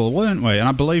festival, weren't we? And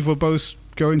I believe we're both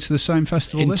going to the same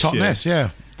festival this year. In Totnes,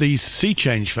 yeah. The Sea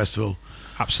Change Festival.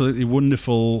 Absolutely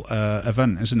wonderful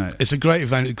event, isn't it? It's a great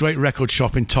event, a great record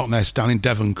shop in Totnes down in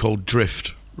Devon called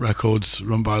Drift Records,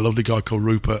 run by a lovely guy called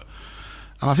Rupert.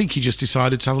 And I think he just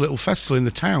decided to have a little festival in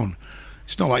the town.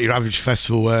 It's not like your average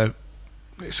festival where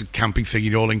it's a camping thing,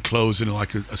 you're all enclosed in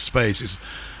like a space. It's,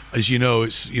 as you know,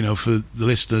 it's, you know, for the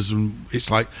listeners, and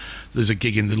it's like there's a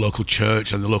gig in the local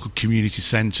church and the local community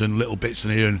centre and little bits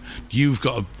in here, and you've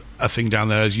got a thing down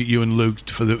there, as you and Luke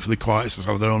for the Quietists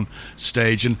have their own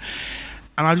stage, and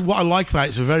what I like about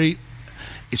it is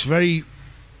it's very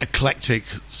eclectic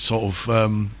sort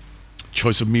of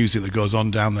choice of music that goes on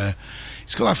down there.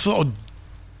 It's got that sort of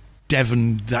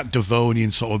Devon, that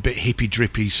Devonian sort of a bit hippy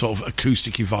drippy sort of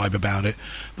acousticy vibe about it.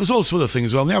 There's also other things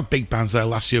as well. They have big bands there.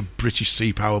 Last year British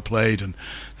Sea Power played, and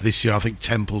this year I think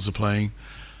Temples are playing.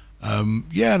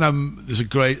 This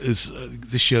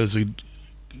year there's a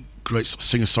great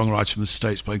singer-songwriter from the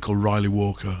States playing called Riley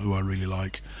Walker, who I really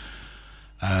like.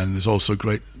 And there's also a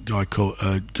great guy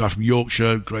from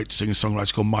Yorkshire, great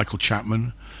singer-songwriter called Michael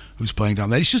Chapman, who's playing down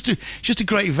there. It's just a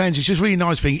great event. It's just really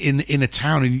nice being in a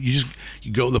town, and you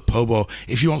go to the pub, or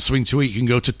if you want something to eat, you can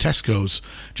go to Tesco's.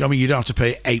 Do you know what I mean? You don't have to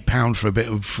pay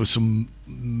 £8 for some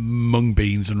mung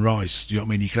beans and rice. Do you know what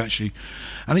I mean? You can actually,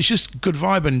 and it's just good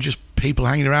vibe and just people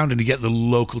hanging around, and you get the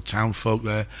local town folk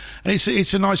there, and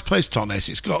it's a nice place, Totnes.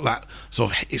 It's got that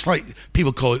sort of, it's like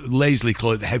people lazily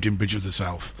call it the Hebden Bridge of the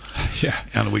South. Yeah,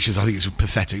 and which is, I think it's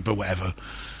pathetic, but whatever.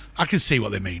 I can see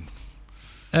what they mean.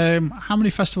 How many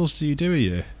festivals do you do a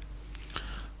year?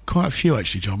 Quite a few,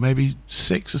 actually, John. Maybe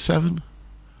 6 or 7.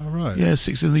 All right. Yeah,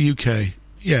 6 in the UK.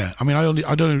 Yeah, I mean,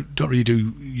 I don't really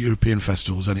do European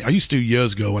festivals. I used to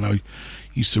years ago when I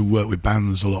used to work with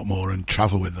bands a lot more and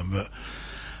travel with them. But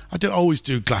I don't always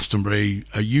do Glastonbury.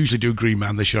 I usually do Green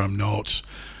Man. This year I'm not.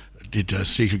 I did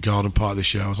Secret Garden Party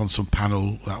this year. I was on some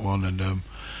panel, that one, and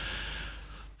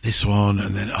this one,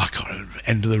 and then I can't remember,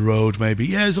 End of the Road maybe.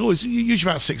 Yeah, it's always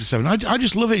usually about 6 or 7. I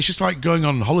just love it. It's just like going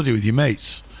on holiday with your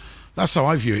mates. That's how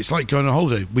I view it. It's like going on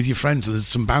holiday with your friends, and there's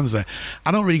some bands there.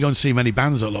 I don't really go and see many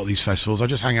bands at a lot of these festivals. I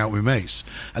just hang out with mates,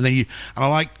 and I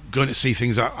like going to see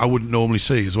things that I wouldn't normally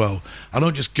see as well. I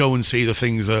don't just go and see the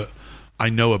things that I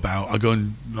know about. I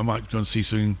might go and see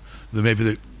something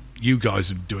that you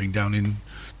guys are doing down in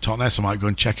Totnes. I might go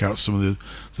and check out some of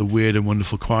the weird and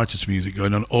wonderful Quietus music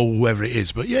going on, or whoever it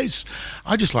is. But yeah,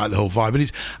 I just like the whole vibe.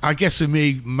 And I guess with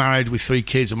me, married with 3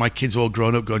 kids, and my kids all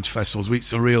grown up going to festivals,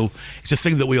 it's a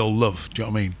thing that we all love. Do you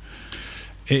know what I mean?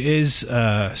 It is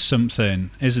something,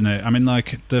 isn't it? I mean,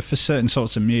 like for certain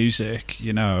sorts of music,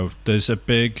 there's a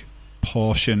big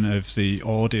portion of the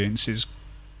audience is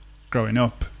growing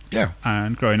up,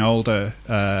 and growing older.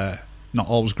 Not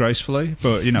always gracefully,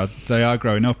 but they are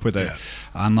growing up with it. Yeah.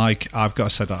 And I've got to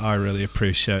say that I really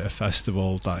appreciate a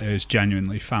festival that is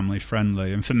genuinely family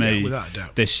friendly. And for me, without a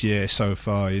doubt, this year so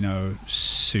far,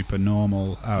 Super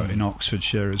Normal out in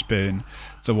Oxfordshire has been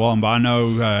the one. But I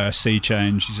know Sea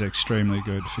Change is extremely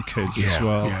good for kids as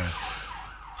well.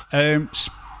 Yeah.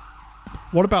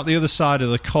 What about the other side of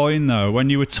the coin, though? When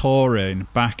you were touring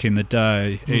back in the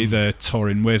day, either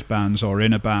touring with bands or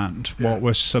in a band, what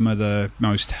were some of the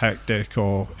most hectic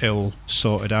or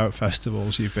ill-sorted-out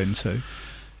festivals you've been to?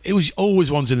 It was always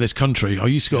ones in this country. I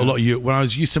used to go a lot of... When I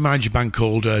used to manage a band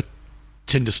called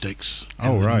Tindersticks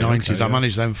in the 90s. Okay, I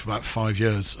managed them for about 5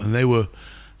 years, and they went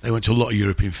to a lot of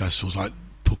European festivals, like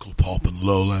Puckle Pop and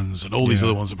Lowlands and all these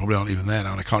other ones that probably aren't even there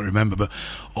now, and I can't remember, but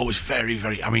always very,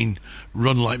 very,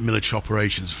 run like military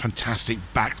operations, fantastic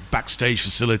backstage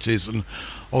facilities and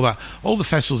all that. All the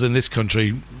festivals in this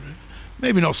country,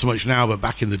 maybe not so much now, but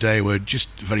back in the day, were just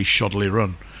very shoddily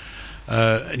run.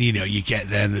 And you get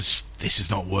there and this is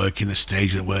not working, the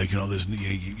stage isn't working, or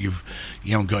you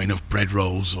haven't got enough bread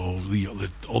rolls, or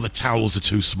the towels are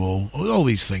too small, all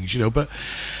these things, but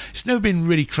it's never been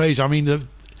really crazy. I mean,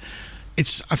 I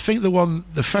think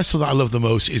the festival that I love the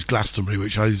most is Glastonbury,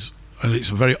 and it's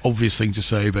a very obvious thing to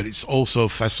say, but it's also a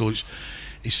festival which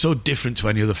is so different to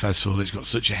any other festival. It's got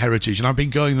such a heritage, and I've been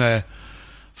going there.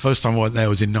 First time I went there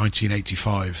was in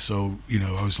 1985, so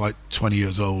I was like 20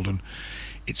 years old, and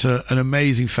it's an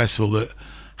amazing festival that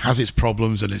has its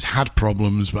problems and it's had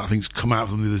problems, but I think it's come out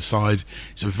from the other side.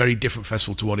 It's a very different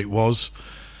festival to what it was.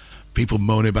 People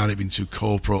moan about it being too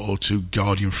corporate or too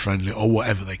Guardian friendly or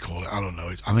whatever they call it. I don't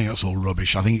know. I think that's all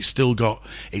rubbish. I think it still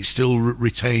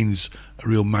retains a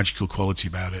real magical quality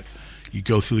about it. You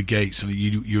go through the gates and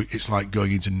it's like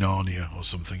going into Narnia or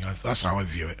something. That's how I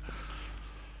view it.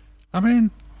 I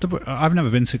mean, I've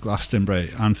never been to Glastonbury,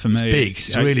 and for me, big.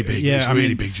 It's really big. Yeah, it's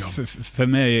really big, John. For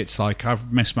me, it's like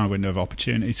I've missed my window of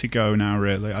opportunity to go now.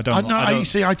 Really, I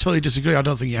totally disagree. I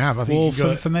don't think you have. I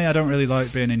think for me, I don't really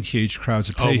like being in huge crowds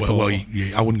of people. I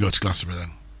wouldn't go to Glastonbury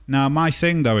then. Now, my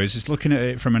thing though is looking at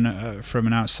it from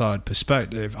an outside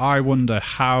perspective. I wonder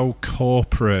how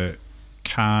corporate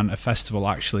can a festival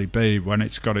actually be when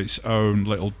it's got its own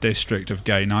little district of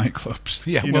gay nightclubs?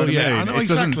 Yeah, I mean? I know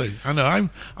exactly. I know. It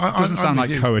doesn't sound like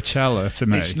Coachella to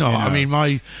me. It's not. I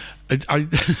mean,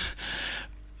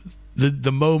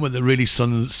 the moment that really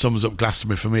sums up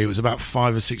Glastonbury for me, it was about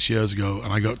 5 or 6 years ago,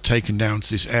 and I got taken down to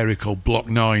this area called Block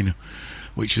 9,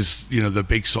 which is the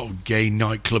big sort of gay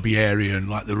nightclubby area, and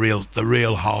like the real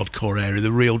hardcore area,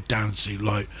 the real dancing,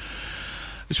 like.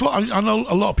 It's what I know.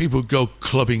 A lot of people go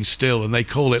clubbing still, and they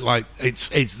call it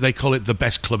they call it the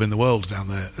best club in the world down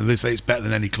there, and they say it's better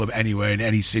than any club anywhere in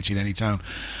any city in any town.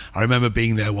 I remember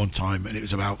being there one time, and it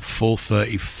was about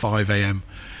 4:35 a.m.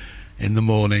 in the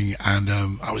morning, and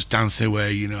I was dancing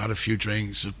away. Had a few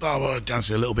drinks,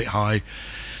 dancing a little bit high,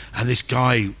 and this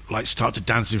guy started to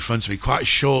dance in front of me, quite a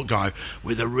short guy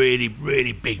with a really,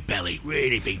 really big belly,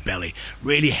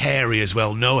 really hairy as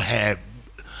well, no hair.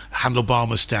 Handlebar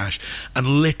moustache and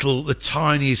the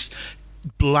tiniest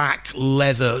black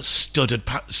leather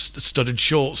studded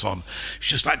shorts on. It's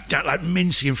just like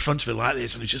mincing in front of me like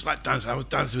this, and it's just like dancing. I was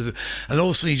dancing with him, and all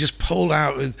of a sudden he just pulled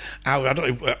out. I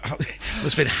don't know. It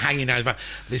must have been hanging out about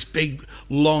this big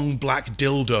long black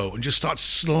dildo, and just started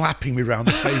slapping me around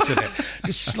the face with it.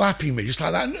 Just slapping me, just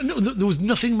like that. No, there was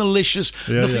nothing malicious,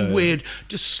 nothing weird.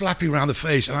 Just slapping around the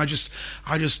face, and I just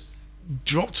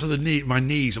dropped to my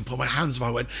knees and put my hands up.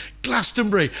 I went,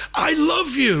 Glastonbury, I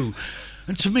love you.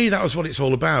 And to me, that was what it's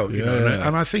all about, you know.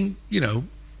 And I think, you know,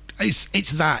 it's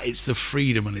the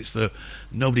freedom, and it's the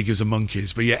nobody gives a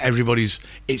monkeys, but yet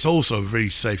it's also a really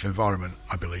safe environment,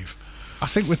 I believe. I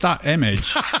think with that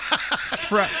image, with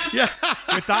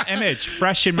that image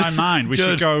fresh in my mind, we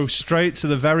should go straight to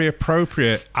the very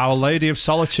appropriate Our Lady of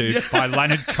Solitude by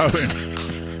Leonard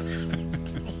Cohen.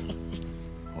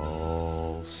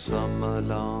 All summer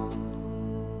long,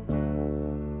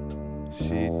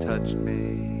 she touched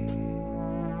me.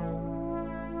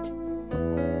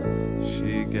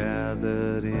 She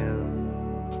gathered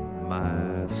in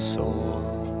my soul.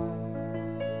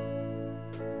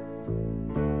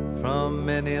 From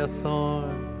many a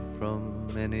thorn, from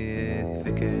many a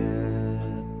thicket,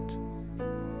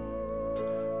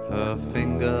 her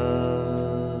fingers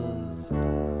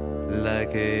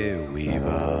like a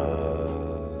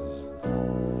weaver's,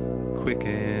 quick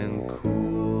and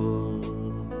cool.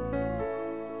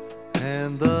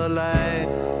 And the light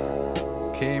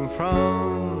came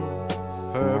from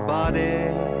her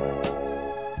body,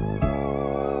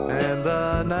 and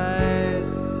the night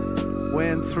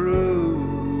went through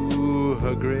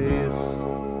her grace.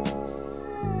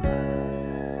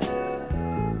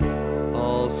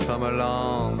 All summer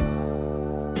long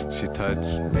she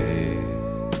touched me,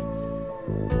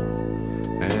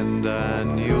 and I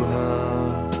knew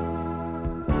her,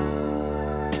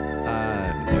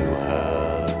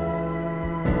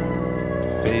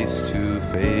 face to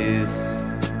face.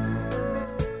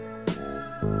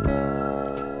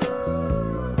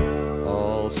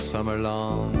 All summer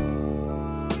long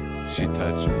she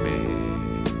touched me.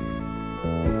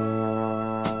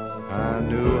 I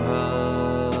knew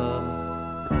her,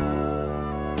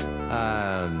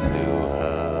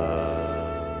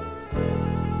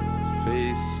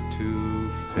 face to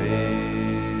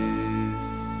face.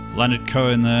 Leonard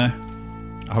Cohen there.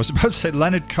 I was about to say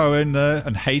Leonard Cohen there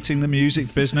and hating the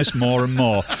music business more and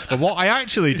more. But what I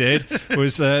actually did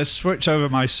was switch over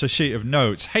my sheet of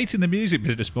notes. Hating the music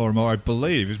business more and more, I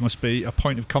believe, must be a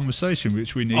point of conversation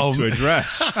which we need to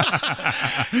address.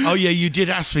 Oh, yeah, you did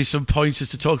ask me some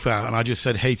pointers to talk about, and I just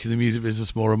said hating the music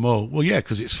business more and more. Well, yeah,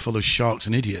 because it's full of sharks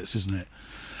and idiots, isn't it?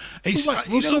 It's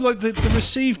the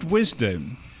received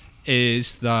wisdom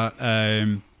is that...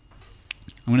 I'm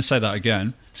going to say that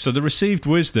again. So the received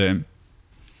wisdom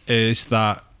is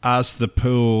that as the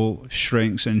pool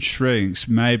shrinks and shrinks,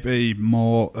 maybe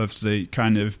more of the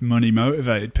kind of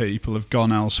money-motivated people have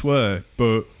gone elsewhere.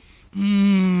 But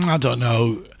I don't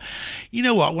know. You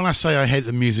know what? When I say I hate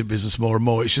the music business more and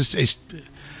more, it's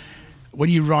when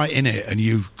you write in it and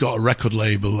you've got a record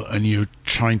label and you're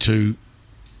trying to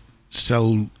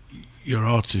sell your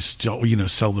artist, or, you know,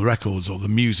 sell the records or the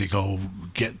music or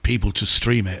get people to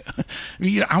stream it.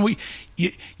 You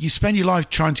spend your life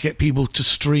trying to get people to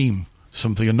stream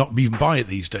something and not even buy it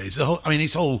these days.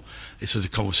 This is a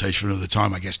conversation for another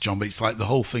time, I guess, John, but it's like the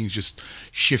whole thing's just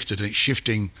shifted, and it's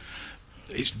shifting.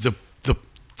 It's the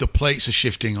plates are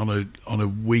shifting on a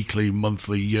weekly,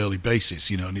 monthly, yearly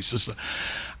basis, you know, and it's just,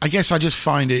 I guess I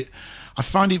find it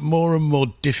more and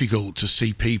more difficult to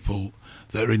see people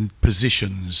that are in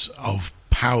positions of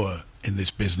power in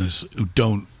this business who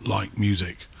don't like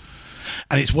music.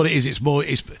 And it's what it is. It's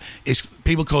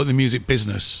people call it the music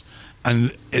business, and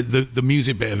the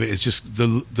music bit of it is just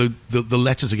the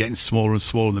letters are getting smaller and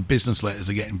smaller, and the business letters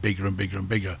are getting bigger and bigger and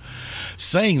bigger.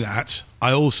 Saying that,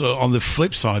 I also, on the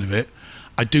flip side of it,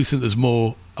 I do think there's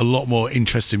a lot more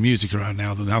interest in music around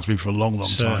now than there has been for a long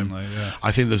time. Yeah.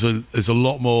 I think there's a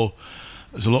lot more.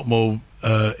 It's a lot more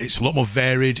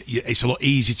varied. It's a lot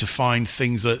easier to find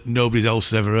things that nobody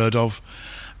else has ever heard of.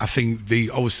 I think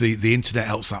obviously the internet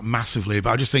helps that massively,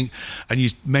 but I just think, and you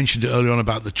mentioned it earlier on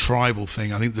about the tribal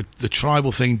thing, I think the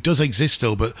tribal thing does exist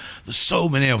still, but there's so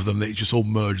many of them that it just all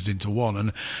merged into one.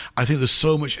 And I think there's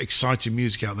so much exciting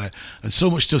music out there, and so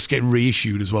much just getting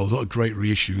reissued as well. There's a lot of great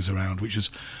reissues around, which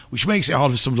makes it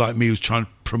hard for somebody like me who's trying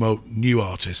to promote new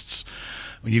artists.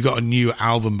 When you've got a new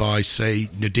album by, say,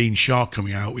 Nadine Shah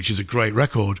coming out, which is a great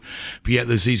record, but yet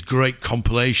there's these great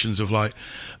compilations of, like,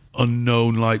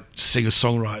 unknown, like,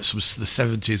 singer-songwriters from the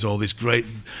 70s, or this great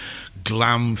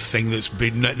glam thing that's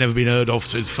never been heard of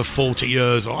for 40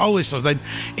 years, or all this stuff, then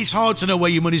it's hard to know where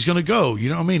your money's going to go. You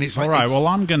know what I mean? It's like, all right. Well,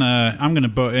 I'm gonna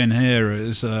butt in here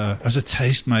as a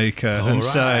tastemaker and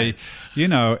say You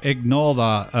know, ignore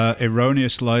that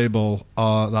erroneous label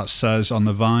that says on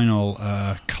the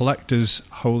vinyl, Collector's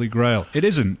Holy Grail. It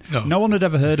isn't. No one had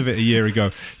ever heard of it a year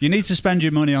ago. You need to spend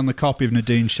your money on the copy of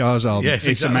Nadine Shah's album. Yes,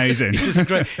 it's amazing. It is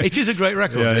a great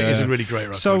record. It is a really great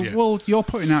record. So, well, you're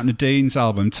putting out Nadine's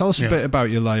album. Tell us a bit about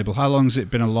your label. How long has it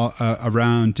been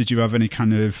around? Did you have any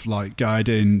kind of like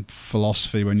guiding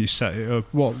philosophy when you set it up?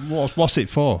 What's it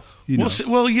for?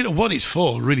 What it's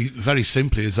for, really, very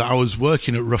simply, is that I was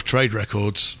working at Rough Trade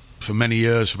Records for many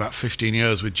years, for about 15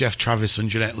 years, with Jeff Travis and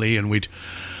Jeanette Lee, and we'd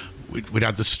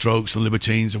had the Strokes and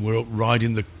Libertines, and we were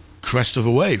riding the crest of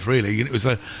a wave, really. And it was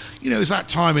that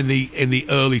time in the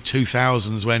early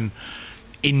 2000s when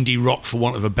indie rock, for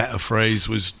want of a better phrase,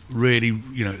 was really,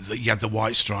 you had the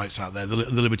White Stripes out there, the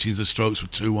Libertines, the Strokes were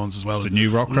 2 ones as well. The new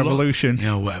rock revolution.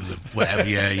 Whatever,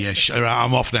 yeah.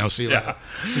 I'm off now, see you later.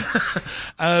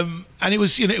 And it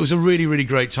was a really, really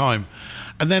great time.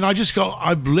 And then I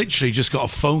literally just got a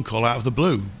phone call out of the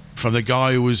blue from the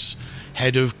guy who was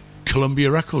head of Columbia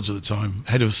Records at the time,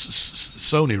 head of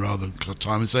Sony rather at the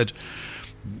time, and said,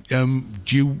 do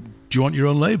you want your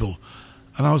own label?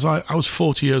 And I was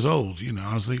 40 years old,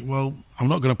 I was like, well, I'm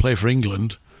not going to play for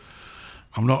England.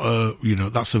 I'm not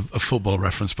that's a football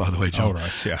reference, by the way, John. Oh,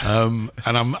 right, yeah. And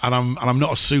I'm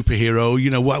not a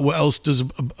superhero. What else does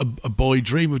a boy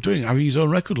dream of doing? Having his own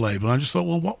record label. And I just thought,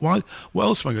 well, what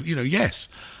else am I going to, yes.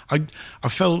 I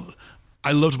felt,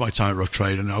 I loved my time at Rough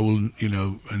Trade, and I will,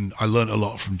 and I learned a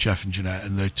lot from Jeff and Jeanette,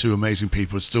 and they're two amazing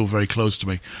people, still very close to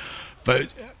me.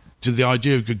 But to the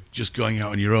idea of just going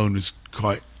out on your own was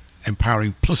quite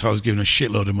empowering. Plus, I was given a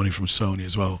shitload of money from Sony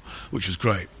as well, which was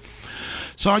great.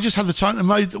 So I just had the time.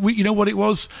 You know what it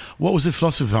was? What was the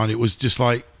philosophy behind it? Was just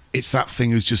like, it's that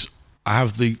thing. Is just, I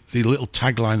have the little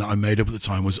tagline that I made up at the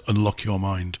time was "Unlock your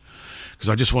mind," because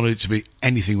I just wanted it to be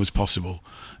anything was possible.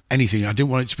 Anything. I didn't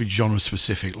want it to be genre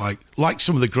specific, like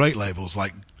some of the great labels,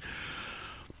 like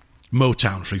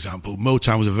Motown, for example.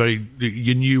 Motown was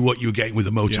you knew what you were getting with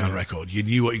a Motown record. You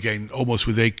knew what you're getting almost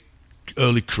with a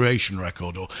early Creation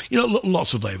record, or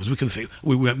lots of labels. We can think.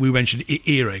 We mentioned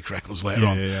Earache Records later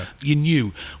on. Yeah. You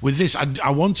knew with this. I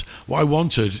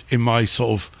wanted in my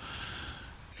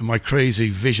crazy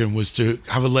vision was to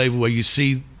have a label where you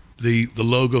see the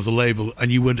logo of the label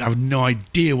and you would have no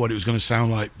idea what it was going to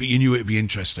sound like, but you knew it'd be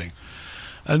interesting.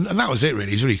 And that was it,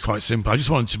 really. It's really quite simple. I just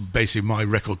wanted to basically my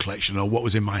record collection, or what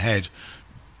was in my head,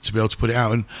 to be able to put it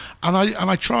out. And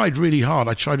I tried really hard.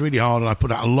 And I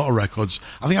put out a lot of records.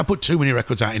 I think I put too many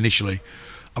records out initially,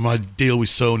 and my deal with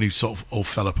Sony sort of all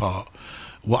fell apart.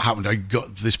 What happened, I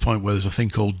got to this point where there's a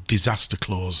thing called Disaster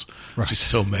Clause, which is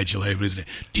so major label, isn't it?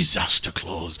 Disaster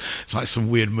Clause. It's like some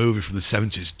weird movie from the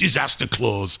 70s. Disaster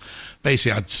Clause.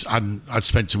 Basically, I'd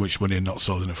spent too much money and not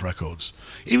sold enough records.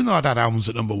 Even though I'd had albums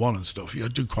at number one and stuff,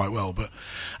 I'd do quite well.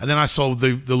 And then I sold,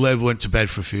 the label went to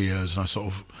bed for a few years, and I sort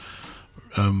of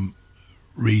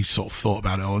thought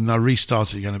about it all, and I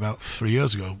restarted again about 3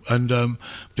 years ago, and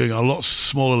doing a lot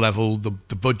smaller level.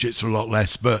 The budgets are a lot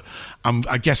less, but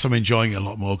I guess I'm enjoying it a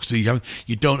lot more, because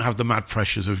you don't have the mad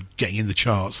pressures of getting in the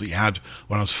charts that you had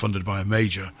when I was funded by a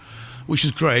major, which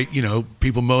is great.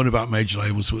 People moan about major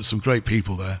labels, but there's some great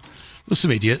people there. There's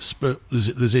some idiots, but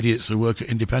there's idiots who work at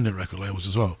independent record labels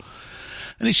as well.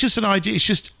 And it's just an idea. It's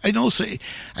just, and also,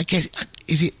 I guess,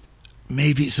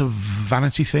 maybe it's a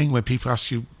vanity thing where people ask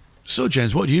you, so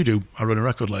James, what do you do? I run a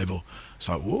record label. It's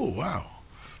like, whoa, wow.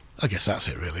 I guess that's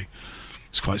it, really.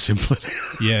 It's quite simple.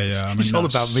 Yeah. I mean, it's all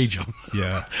about me, John.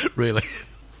 Yeah. Really.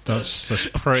 That's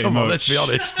pretty Come much. on, let's be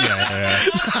honest. Yeah.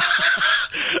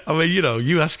 I mean,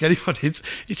 you ask anybody,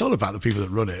 it's all about the people that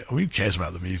run it. I mean, who cares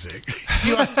about the music?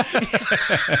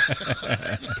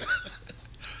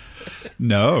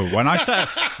 No, when I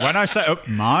set up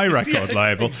my record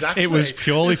label, exactly. It was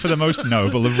purely for the most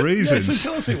noble of reasons. Yes,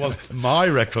 of course it was my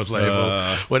record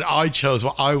label. When I chose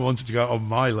what I wanted to go on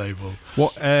my label.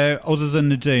 What other than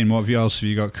Nadine, what else have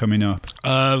you got coming up?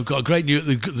 I've got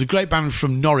the great band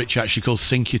from Norwich, actually, called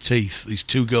Sink Your Teeth. These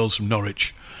two girls from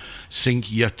Norwich,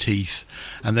 Sink Your Teeth,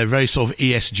 and they're very sort of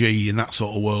ESG in that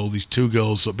sort of world. These two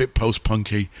girls, a bit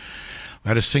post-punky. We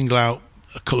had a single out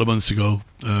a couple of months ago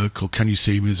called Can You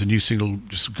See Me. There's a new single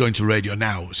just going to radio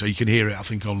now, so you can hear it, I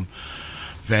think, on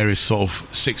various sort of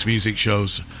 6 music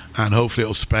shows, and hopefully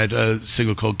it'll spread. A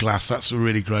single called Glass, that's a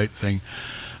really great thing.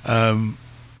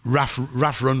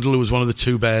 Raf Rundle, who was one of the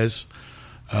Two Bears,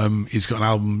 he's got an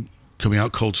album coming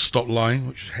out called Stop Lying,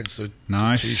 which heads the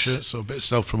t-shirt, so a bit of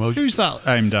self-promotion. Who's that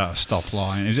aimed at, Stop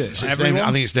Lying? Is it everyone?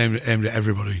 I think it's aimed at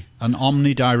everybody. An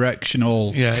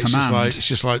omnidirectional command. It's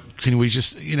just like, can we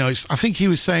just, I think he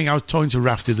was saying, I was talking to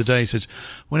Raf the other day, he said,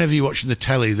 whenever you're watching the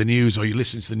telly, the news, or you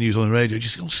listen to the news on the radio,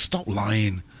 just go, stop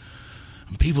lying.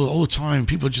 and people all the time,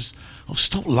 people just,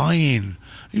 stop lying.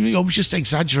 You're just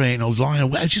exaggerating or lying.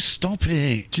 Just stop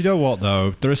it. Do you know what,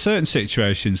 though? There are certain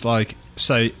situations, like,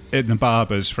 say, in the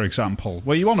barbers, for example,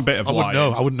 where you want a bit of lying.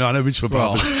 I wouldn't know. I never been to a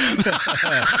barber.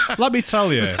 Let me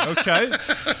tell you, okay?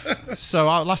 So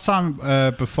last time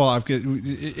before,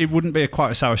 it wouldn't be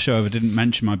quite a sour show if I didn't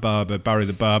mention my barber, Barry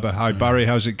the Barber. Hi, Barry,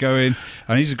 how's it going?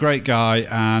 And he's a great guy.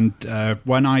 And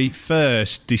when I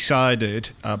first decided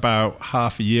about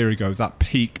half a year ago that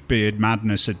peak beard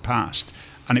madness had passed,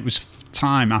 and it was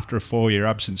time after a 4-year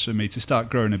absence for me to start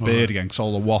growing a beard again because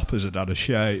all the whoppers had a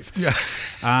shave. Yeah.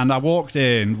 And I walked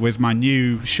in with my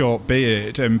new short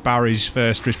beard, and Barry's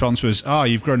first response was, "Oh,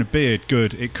 you've grown a beard.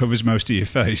 Good. It covers most of your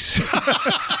face."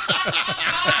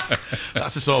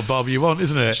 That's the sort of barber you want,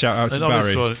 isn't it? Shout out to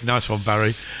Barry. Nice one,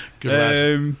 Barry. Good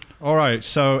lad. All right,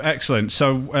 so excellent.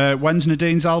 So when's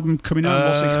Nadine's album coming out?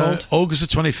 What's it called? August the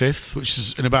 25th, which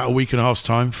is in about a week and a half's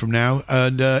time from now,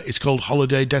 and it's called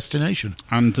Holiday Destination.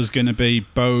 And there's going to be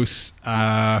both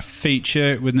a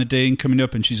feature with Nadine coming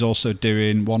up, and she's also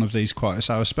doing one of these Quiet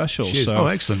Hour specials. She is. So,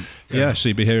 Excellent. Yeah, so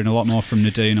you'll be hearing a lot more from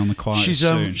Nadine on the Quiet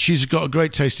soon. She's got a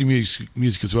great taste in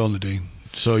music as well, Nadine.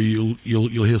 So you'll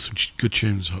hear some good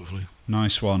tunes, hopefully.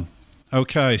 Nice one.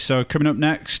 Okay, so coming up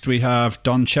next, we have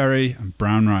Don Cherry and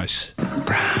Brown Rice.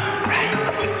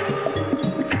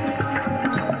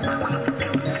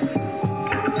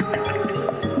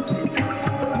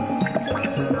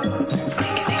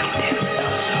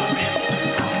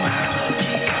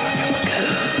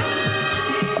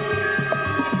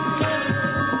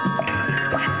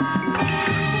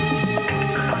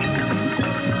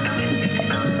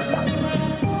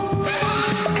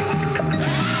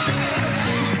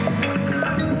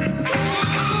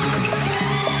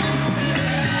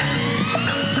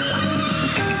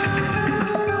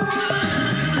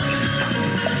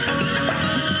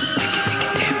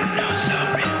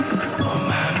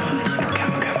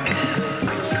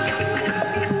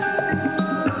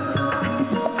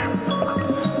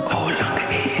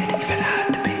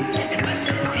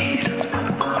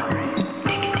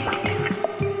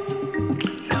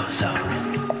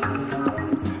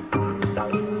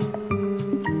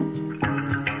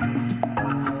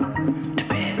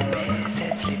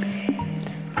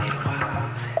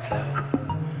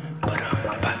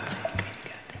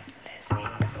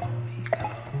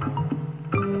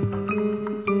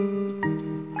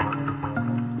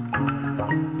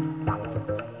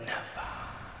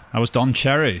 That was Don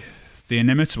Cherry, the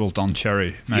inimitable Don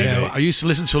Cherry. Maybe. Yeah, I used to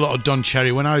listen to a lot of Don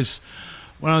Cherry when I was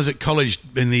at college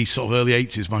in the sort of early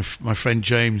 80s. My friend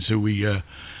James, who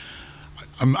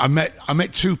I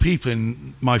met two people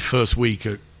in my first week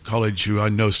at college who I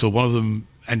know still. One of them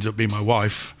ended up being my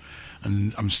wife,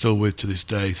 and I'm still with to this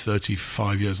day,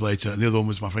 35 years later. And the other one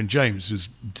was my friend James, who's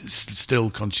still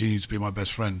continues to be my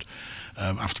best friend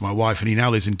after my wife. And he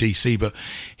now lives in DC, but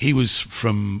he was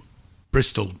from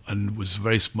Bristol and was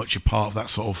very much a part of that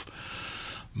sort of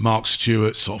Mark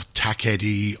Stewart sort of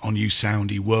tack-heady, on you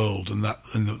soundy world, and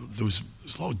there was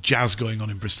a lot of jazz going on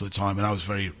in Bristol at the time, and I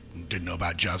didn't know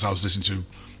about jazz. I was listening to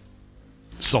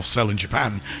soft cell in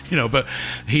Japan, but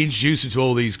he introduced me to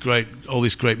all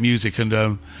this great music,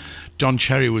 and Don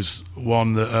Cherry was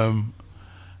one that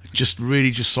just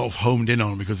sort of homed in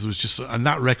on, because there was just, and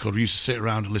that record, we used to sit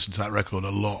around and listen to that record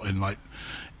a lot in like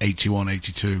 81,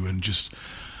 82, and just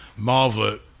marvel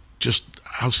at just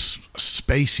how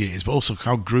spacey it is, but also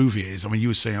how groovy it is. I mean, you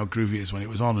were saying how groovy it is when it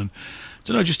was on, and I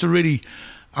don't know, just a really,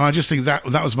 and I just think that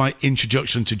was my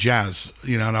introduction to jazz,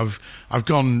 and I've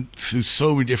gone through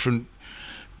so many different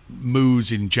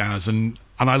moods in jazz, and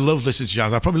I love listening to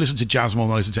jazz. I probably listen to jazz more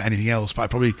than I listen to anything else, but I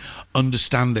probably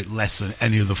understand it less than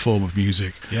any other form of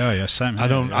music. Yeah, same. I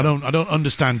don't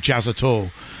understand jazz at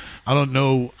all.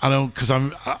 Because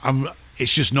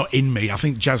it's just not in me. I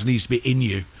think jazz needs to be in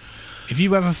you. If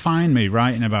you ever find me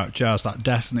writing about jazz, that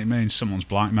definitely means someone's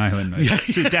blackmailing me.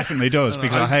 It definitely does,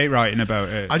 because I hate writing about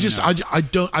it.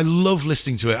 I love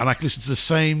listening to it, and I can listen to the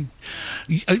same.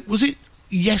 Was it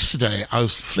yesterday? I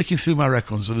was flicking through my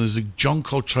records, and there's a John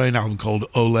Coltrane album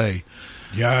called Olé.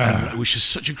 Yeah, which is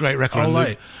such a great record.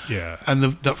 Olé. And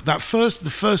the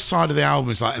first side of the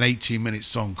album is like an 18-minute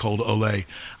song called Olé,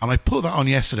 and I put that on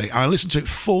yesterday, and I listened to it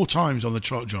 4 times on the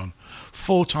trot, John.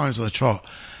 4 times on the trot.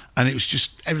 And it was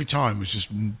just, every time was just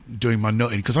doing my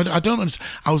nutting, because I don't understand.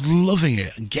 I was loving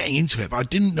it and getting into it, but I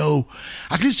didn't know.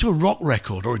 I could listen to a rock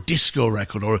record or a disco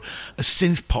record or a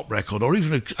synth pop record or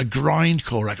even a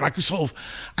grindcore record.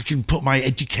 I can put my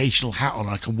educational hat on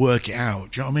and I can work it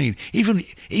out. Do you know what I mean?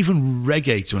 Even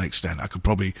reggae to an extent, I've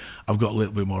got a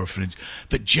little bit more affinity.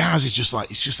 But jazz is just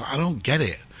like I don't get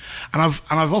it. And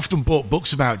I've often bought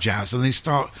books about jazz, and they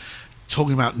start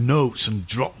talking about notes and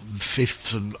drop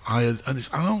fifths and I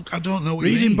don't know what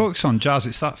you Reading mean. books on jazz,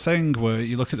 it's that thing where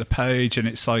you look at the page and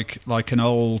it's like an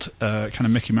old kind of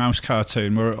Mickey Mouse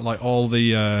cartoon where like all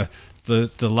the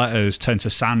letters turn to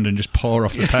sand and just pour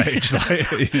off the page.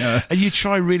 Like, you know. And you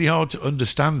try really hard to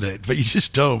understand it, but you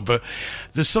just don't. But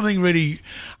there's something really...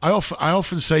 I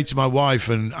often say to my wife,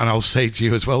 and I'll say to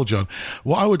you as well, John,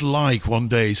 what I would like one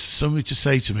day is somebody to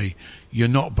say to me, you're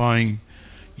not buying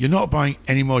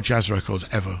any more jazz records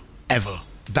ever.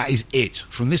 That is it.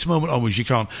 From this moment onwards, you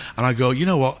can't. And I go, you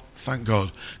know what? Thank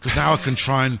God. Because now I can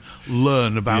try and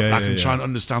learn about that. I can try and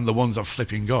understand the ones I've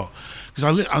flipping got.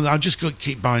 Because I just got to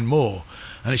keep buying more.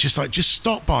 And it's just like, just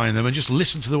stop buying them and just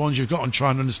listen to the ones you've got and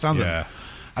try and understand them.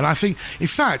 And I think, in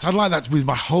fact, I'd like that with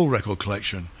my whole record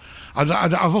collection.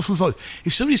 I've often thought,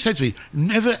 if somebody said to me,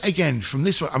 never again from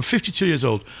this, I'm 52 years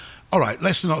old, all right,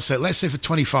 let's say for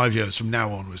 25 years from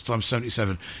now onwards till I'm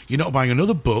 77, you're not buying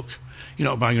another book, you're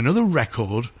not buying another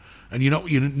record, and you're not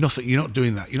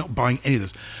doing that. You're not buying any of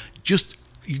this. Just,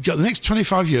 you've got the next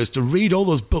 25 years to read all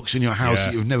those books in your house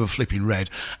that you've never flipping read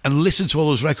and listen to all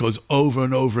those records over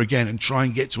and over again and try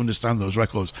and get to understand those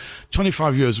records.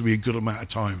 25 years would be a good amount of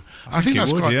time. I think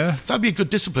that's that'd be a good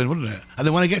discipline, wouldn't it? And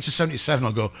then when I get to 77,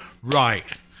 I'll go, right,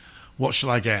 what shall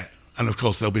I get? And of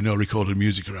course, there'll be no recorded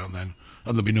music around then.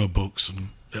 And there'll be no books, and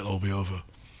it'll all be over.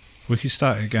 We could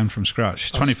start it again from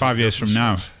scratch. 25 years from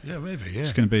now. Yeah, maybe,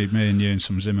 It's going to be me and you and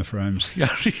some Zimmer frames. Yeah.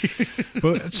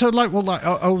 But so,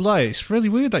 Ole, it's really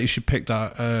weird that you should pick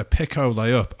Ole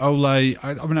up. Ole, I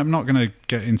mean, I'm not going to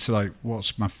get into, like,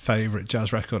 what's my favourite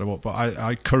jazz record or what, but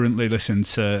I currently listen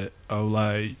to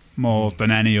Ole more than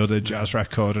any other jazz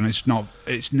record, and it's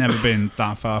never been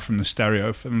that far from the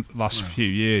stereo for the last few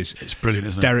years. It's brilliant,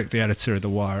 isn't it? Derek, the editor of The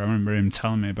Wire, I remember him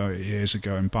telling me about it years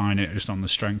ago and buying it just on the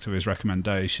strength of his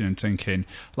recommendation and thinking,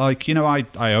 like, you know,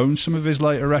 I own some of his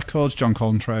later records, John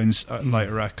Coltrane's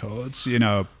later records, you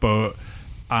know,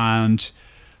 and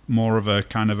more of a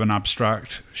kind of an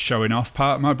abstract showing off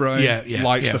part of my brain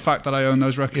likes the fact that I own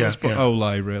those records, but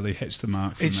Ole really hits the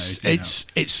mark for me.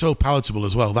 It's so palatable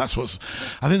as well. That's what's,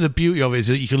 I think the beauty of it is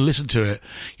that you can listen to it.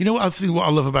 You know what what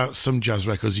I love about some jazz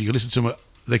records, you can listen to them,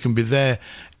 they can be there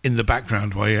in the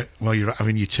background while you're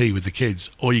having your tea with the kids,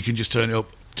 or you can just turn it up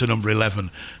to number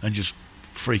 11 and just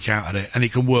freak out at it, and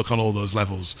it can work on all those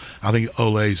levels. I think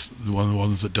Ole's one of the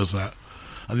ones that does that.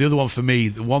 And the other one for me,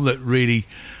 the one that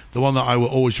I will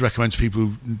always recommend to people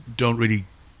who don't really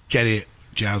get it,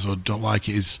 jazz, or don't like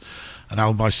it, is an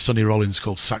album by Sonny Rollins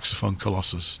called Saxophone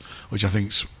Colossus, which I think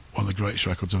is one of the greatest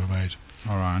records ever made.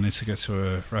 All right, I need to get to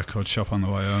a record shop on the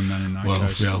way home then in that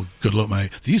case. Well, good luck,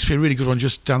 mate. There used to be a really good one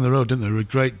just down the road, didn't there? A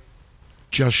great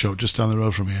jazz shop just down the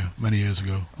road from here many years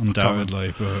ago.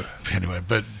 Undoubtedly, but... Anyway,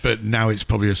 but now it's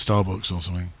probably a Starbucks or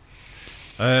something.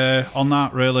 On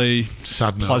that really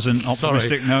sad note. Pleasant,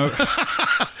 optimistic note.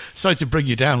 Sorry to bring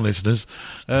you down, listeners.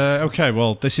 Okay,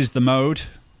 well, this is The Mode.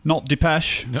 Not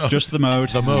Depeche, just The Mode.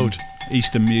 The Mode.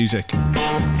 Eastern music.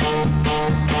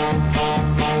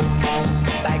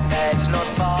 Baghdad's not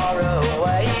far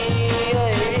away.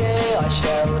 I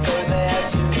shall go there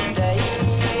today.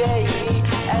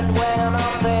 And when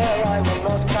I'm there, I will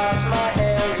not cut my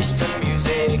hair. Eastern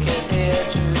music is here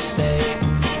to stay.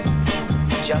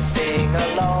 Just sing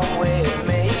along with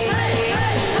me.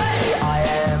 I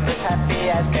am as happy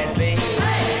as can be.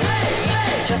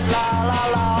 Just la la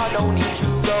la, no need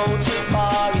to go too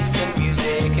far. Eastern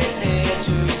music is here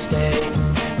to stay.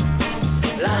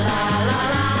 La la la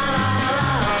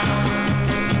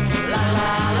la la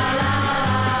la la la la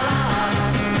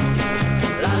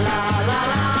la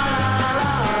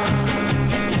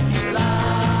la.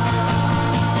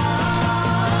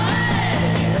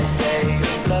 They say you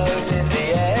float in the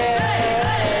air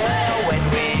when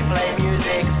we play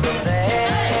music from there.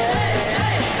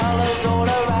 Colors all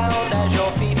around as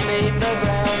your feet leave the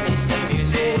ground. Eastern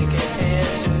music is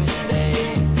here to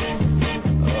stay.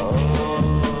 Oh.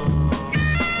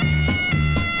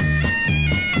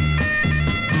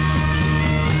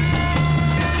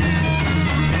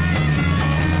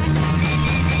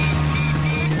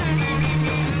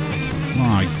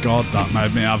 My God, that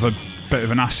made me have a bit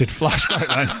of an acid flashback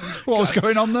then. What was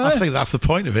going on there? I think that's the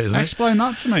point of it, isn't it? Explain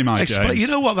that to me, Mike James. You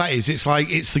know what that is? It's like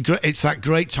it's that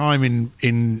great time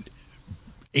in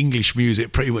English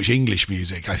music, pretty much English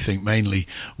music, I think, mainly,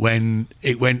 when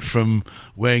it went from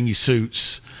wearing your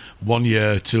suits one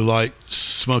year to like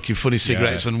smoking funny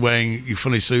cigarettes and wearing your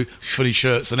funny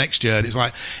shirts the next year. And it's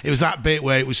like, it was that bit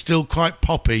where it was still quite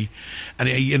poppy, and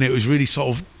it was really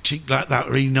sort of like that,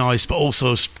 really nice, but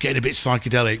also getting a bit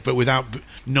psychedelic, but without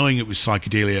knowing it was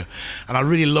psychedelia. And I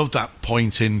really loved that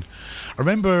point in, I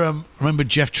remember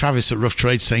Jeff Travis at Rough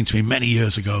Trade saying to me many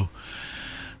years ago.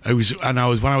 When I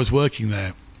was working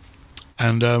there,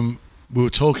 and we were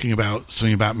talking about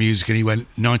something about music, and he went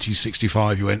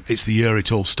 1965. He went, it's the year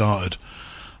it all started.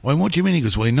 I went, what do you mean? He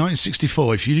goes, well, in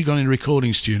 1964, if you'd have gone in a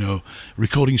recording studio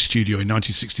in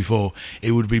 1964,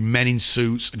 it would be men in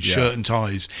suits and shirt and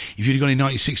ties. If you'd have gone in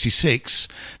 1966,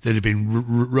 there'd have been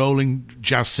rolling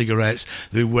jazz cigarettes.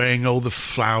 They'd be wearing all the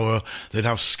flour. They'd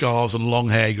have scarves and long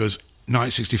hair. He goes,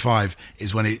 1965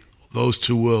 is when those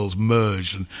two worlds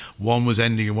merged, and one was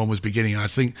ending and one was beginning. And I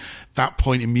think that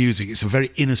point in music, it's a very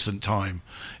innocent time.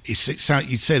 You'd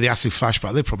say the acid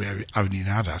flashback, they probably haven't even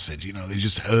had acid, you know, they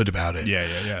just heard about it. Yeah.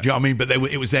 Do you know what I mean? But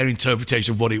it was their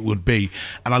interpretation of what it would be.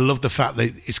 And I love the fact that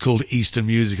it's called Eastern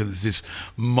music, and there's this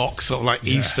mock sort of like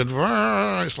Eastern,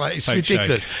 it's like, it's Fake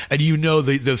ridiculous. shake. And you know,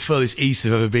 the furthest east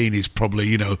they've ever been is probably,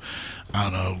 you know, I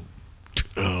don't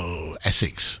know,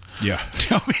 Essex. Yeah. Do you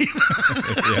know what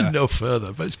I mean? No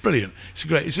further, but it's brilliant. It's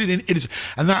great. It is,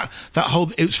 and that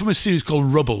whole, it was from a series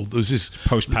called Rubble. There was this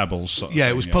Post Pebbles.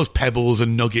 it was post Pebbles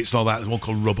and Nuggets and all that. There's one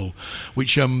called Rubble,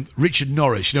 which Richard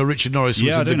Norris. You know, Richard Norris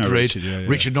was in the Grid.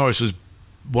 Richard Norris was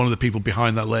one of the people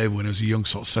behind that label when I was a young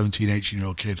sort of 17,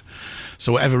 18-year-old kid.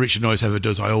 So whatever Richard Norris ever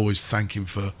does, I always thank him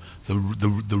for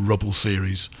the Rubble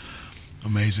series.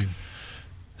 Amazing.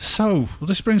 So, well,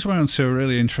 this brings me on to a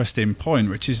really interesting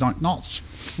point, which is like, not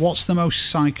what's the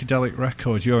most psychedelic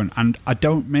record you own? And I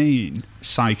don't mean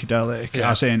psychedelic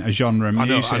as in a genre of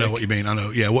music. I know what you mean. I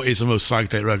know. Yeah, what is the most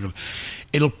psychedelic record?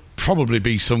 It'll probably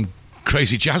be some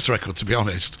crazy jazz record, to be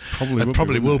honest. It'll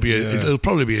probably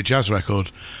be a jazz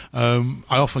record. I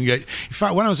often get. In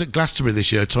fact, when I was at Glastonbury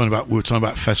this year, we were talking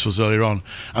about festivals earlier on,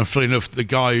 and funny enough, the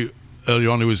guy earlier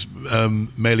on who was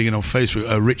mailing in on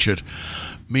Facebook, Richard.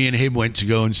 Me and him went to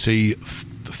go and see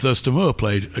Thurston Moore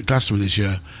played at Glastonbury this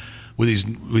year with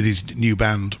his new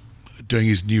band, doing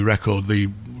his new record, the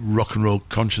Rock and Roll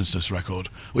Consciousness record,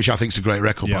 which I think is a great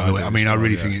record, by the way. I mean, I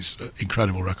really think it's an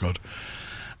incredible record.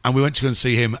 And we went to go and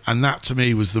see him, and that to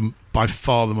me was by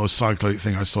far the most psychedelic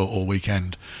thing I saw all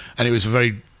weekend. And it was a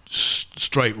very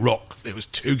straight rock. It was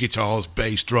 2 guitars,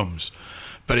 bass, drums,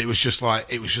 but it was just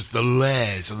the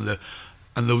layers and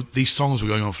these songs were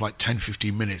going on for like 10,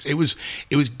 15 minutes. It was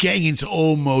getting into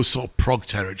almost sort of prog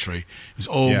territory. It was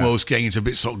almost getting into a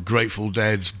bit sort of Grateful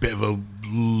Dead, bit of a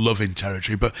loving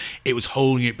territory, but it was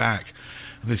holding it back.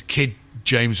 And this kid,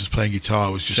 James, was playing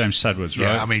guitar. Was just James Sedgwick's,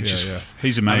 right? Yeah, I mean,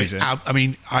 he's amazing.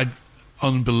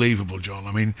 Unbelievable, John.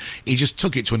 I mean, he just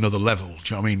took it to another level. Do you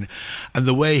know what I mean? And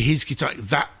the way his guitar,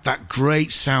 that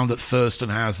great sound that Thurston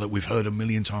has that we've heard a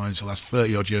million times for the last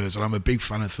 30 odd years, and I'm a big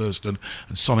fan of Thurston,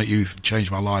 and Sonic Youth changed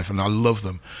my life, and I love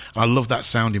them. And I love that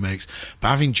sound he makes. But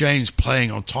having James playing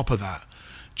on top of that,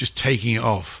 just taking it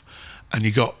off, and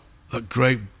you got that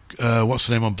great, what's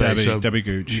the name on bass? Debbie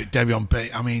Gooch. Debbie on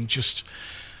bass. I mean,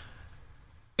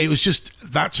 it was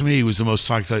just, that to me was the most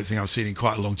psychedelic thing I've seen in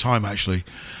quite a long time, actually.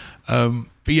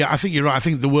 But yeah, I think you're right. I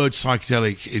think the word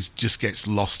psychedelic just gets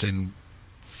lost in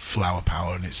flower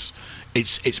power, and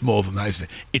it's more than that, isn't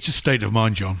it? It's a state of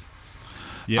mind, John.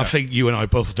 Yeah. I think you and I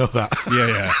both know that.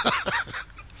 Yeah.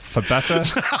 For better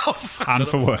and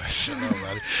for worse.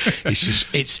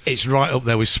 It's right up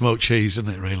there with smoked cheese,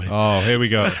 isn't it? Really. Oh, here we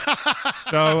go.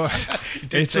 So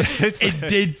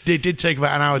it did take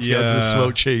about an hour to get to the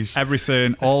smoked cheese.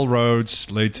 Everything, all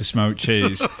roads lead to smoked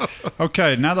cheese.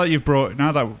 Okay, now that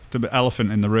the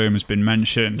elephant in the room has been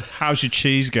mentioned, how's your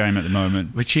cheese game at the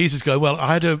moment? My cheese is going well. We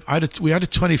had a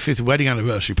 25th wedding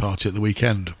anniversary party at the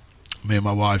weekend, me and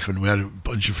my wife, and we had a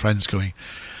bunch of friends coming.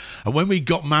 And when we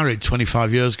got married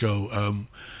 25 years ago,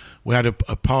 we had a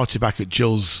party back at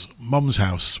Jill's mum's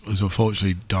house, who's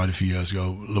unfortunately died a few years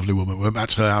ago. Lovely woman. We went back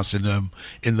to her house in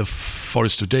the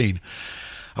Forest of Dean,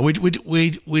 and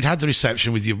we'd had the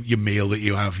reception with your meal that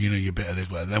you have, you know, your bit of this.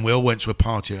 And then we all went to a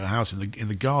party at her house in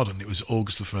the garden. It was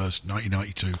August the 1st,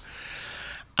 1992.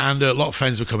 And a lot of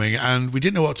friends were coming, and we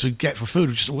didn't know what to get for food.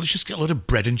 We just said, well, let's just get a lot of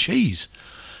bread and cheese.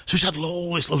 So we had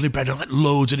all this lovely bread and like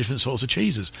loads of different sorts of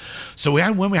cheeses. So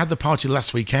when we had the party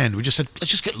last weekend, we just said, let's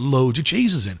just get loads of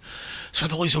cheeses in. So we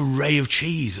had all this array of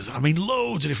cheeses. I mean,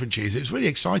 loads of different cheeses. It was really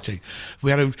exciting.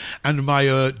 And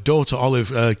my daughter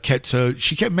Olive kept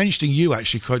mentioning you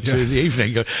actually quite through the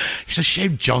evening. It's a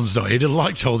shame John's not here. He'd have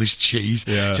liked all this cheese.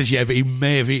 Yeah. Says, but he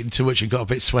may have eaten too much and got a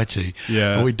bit sweaty.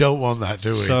 Yeah. And we don't want that, do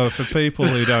we? So for people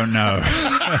who don't know,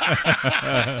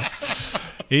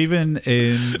 even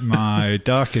in my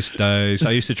darkest days,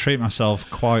 I used to treat myself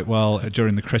quite well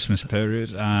during the Christmas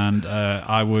period, and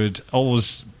I would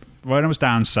always when I was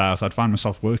down south, I'd find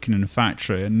myself working in a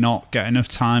factory and not get enough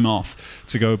time off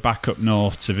to go back up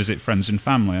north to visit friends and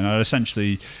family. And I'd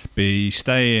essentially be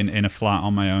staying in a flat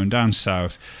on my own down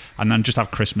south and then just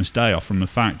have Christmas Day off from the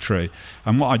factory.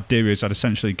 And what I'd do is I'd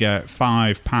essentially get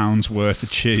 £5 worth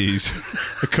of cheese,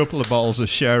 a couple of bottles of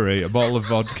sherry, a bottle of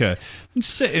vodka, and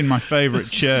sit in my favourite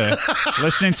chair,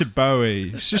 listening to Bowie,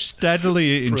 just steadily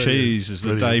eating cheese as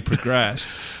the day progressed.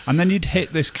 And then you'd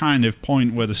hit this kind of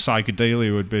point where the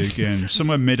psychedelia would begin,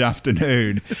 somewhere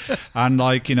mid-afternoon. And,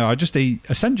 like, you know, I'd just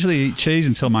essentially eat cheese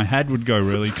until my head would go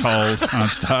really cold and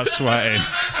I'd start sweating.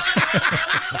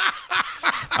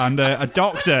 And a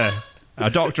doctor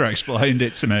explained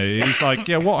it to me. He's like,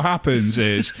 yeah, what happens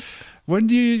is when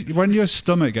your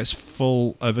stomach gets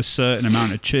full of a certain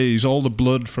amount of cheese, all the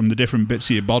blood from the different bits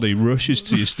of your body rushes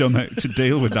to your stomach to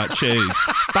deal with that cheese.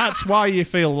 That's why you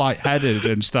feel lightheaded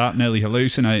and start nearly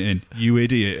hallucinating, you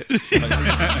idiot.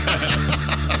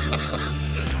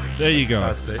 There you go.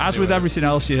 Fantastic. As with everything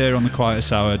else you hear on the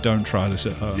Quietest Hour, don't try this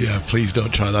at home. Yeah, please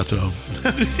don't try that at home.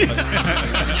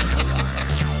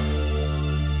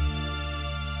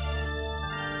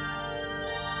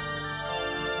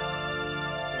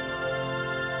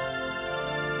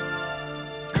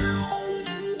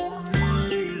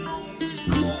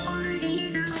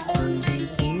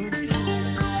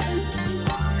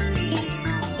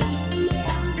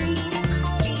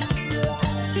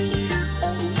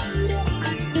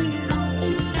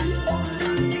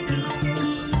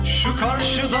 Şu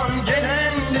karşıdan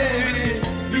gelenleri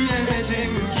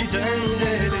bilemedim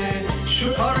gidenleri.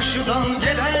 Şu karşıdan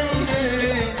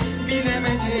gelenleri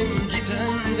bilemedim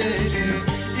gidenleri.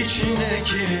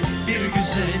 İçindeki bir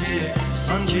güzeli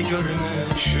sanki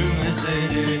görmüşüm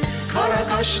ezeli. Kara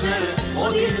kaşlı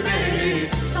o dilberi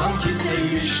sanki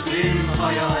sevmiştim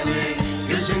hayali.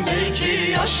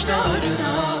 Gözündeki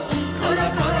yaşlarına,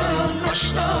 kara kara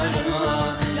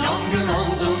kaşlarına yangın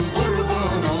oldum,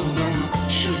 vurgun oldum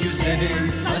şu güzelin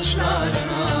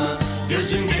saçlarına.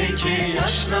 Gözündeki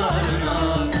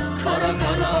yaşlarına, kara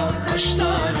kara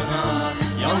kaşlarına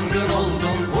yangın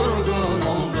oldum, vurgun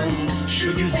oldum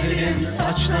şu güzelin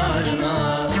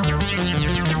saçlarına.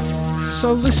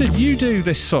 So listen, you do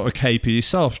this sort of caper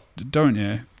yourself, don't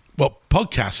you? Well,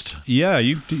 podcast. Yeah,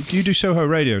 you do Soho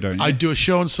Radio, don't you? I do a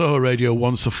show on Soho Radio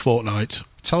once a fortnight.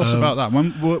 Tell us about that.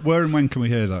 Where and when can we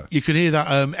hear that? You can hear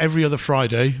that every other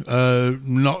Friday.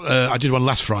 I did one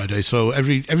last Friday, so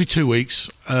every 2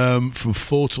 weeks from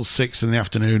 4 till 6 in the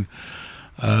afternoon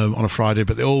on a Friday.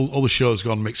 But all the shows go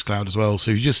on Mixcloud as well.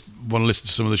 So if you just want to listen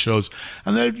to some of the shows,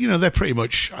 and they're pretty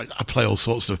much I play all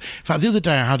sorts of. In fact, the other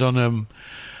day I had on.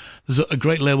 There's a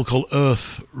great label called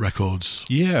Earth Records.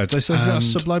 Yeah, is that a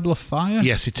sub-label of Fire?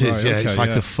 Yes, it is. Right, it's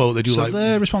like a folk. They do so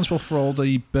they're responsible for all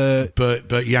the Bert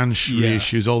Jansch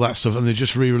reissues, all that stuff, and they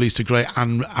just re-released a great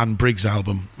Anne Briggs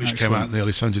album, which came out in the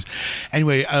early 70s.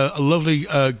 Anyway, a lovely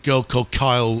girl called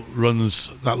Kyle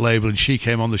runs that label, and she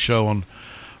came on the show on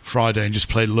Friday and just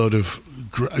played a load of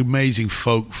amazing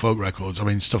folk records. I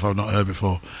mean, stuff I've not heard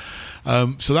before.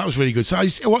 So that was really good. So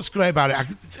what's great about it,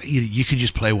 you can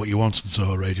just play what you want on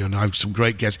Soho Radio, and I have some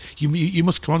great guests. You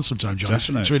must come on sometime, John.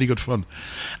 Definitely. It's really good fun.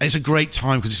 And it's a great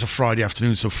time because it's a Friday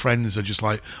afternoon, so friends are just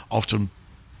like often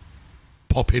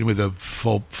pop in with a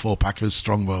four pack of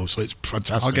Strongbow, so it's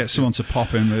fantastic. I'll get someone to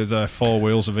pop in with 4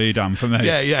 wheels of Edam for me.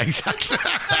 Yeah, exactly.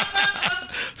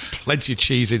 Plenty of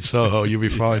cheese in Soho, you'll be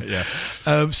fine. Yeah.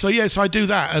 So I do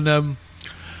that, and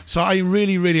so I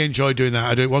really, really enjoy doing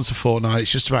that. I do it once a fortnight.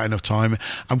 It's just about enough time.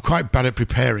 I'm quite bad at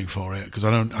preparing for it because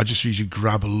I just usually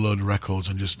grab a load of records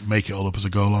and just make it all up as I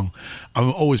go along.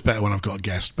 I'm always better when I've got a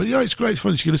guest. But, it's great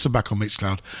fun. You can listen back on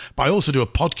Mixcloud. But I also do a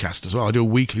podcast as well. I do a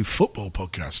weekly football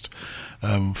podcast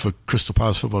for Crystal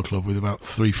Palace Football Club with about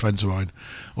 3 friends of mine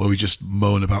where we just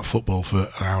moan about football for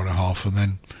an hour and a half. And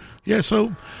then,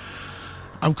 so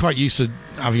I'm quite used to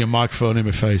having a microphone in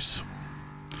my face.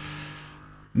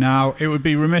 Now, it would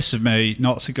be remiss of me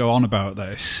not to go on about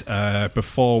this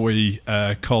before we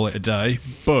call it a day,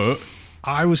 but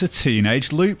I was a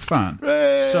teenage Loop fan.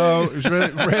 Hooray! So it was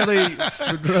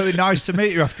really nice to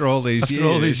meet you after all these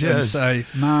years. And say,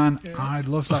 man, I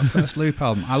love that first Loop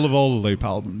album. I love all the Loop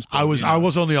albums. I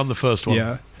was only on the first one.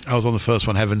 Yeah. I was on the first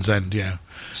one, Heaven's End, yeah.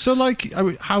 So,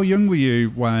 how young were you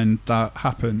when that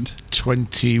happened?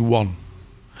 21.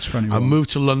 I moved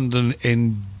to London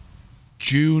in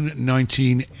June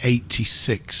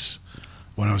 1986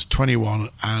 when I was 21,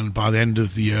 and by the end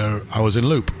of the year I was in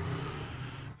Loop,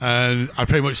 and I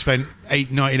pretty much spent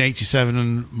 1987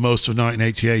 and most of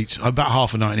 1988, about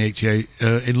half of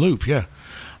 1988 in Loop,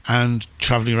 and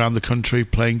travelling around the country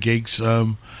playing gigs,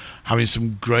 had having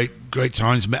some great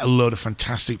times. Met a load of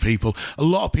fantastic people. A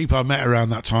lot of people I met around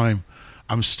that time,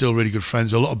 I'm still really good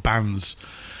friends with. A lot of bands.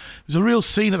 It was a real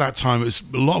scene at that time. A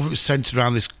lot of it was centred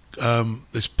around this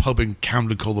pub in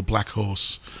Camden called the Black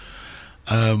Horse,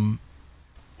 and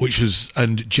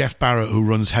Jeff Barrett, who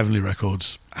runs Heavenly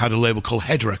Records, had a label called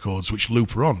Head Records, which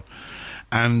Loop were on.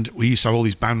 And we used to have all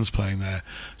these bands playing there.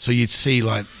 So you'd see,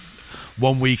 like,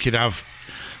 one week you'd have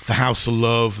the House of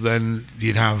Love, then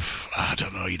you'd have,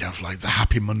 you'd have, like, the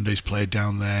Happy Mondays played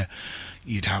down there.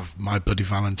 You'd have My Bloody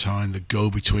Valentine, the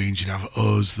Go-Betweens, you'd have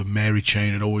us, the Mary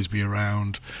Chain would always be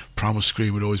around, Primal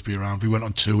Scream would always be around. We went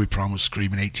on tour with Primal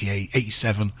Scream in 88,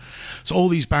 87. So all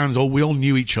these bands, we all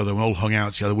knew each other, we all hung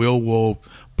out together, we all wore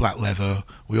black leather,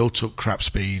 we all took crap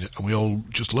speed, and we all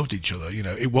just loved each other. You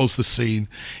know, it was the scene.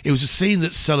 It was a scene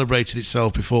that celebrated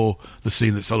itself before the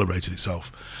scene that celebrated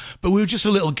itself. But we were just a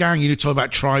little gang. You know, talking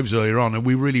about tribes earlier on, and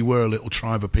we really were a little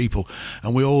tribe of people,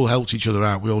 and we all helped each other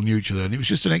out. We all knew each other, and it was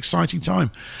just an exciting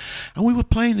time. And we were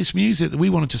playing this music that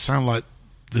we wanted to sound like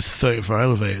the 34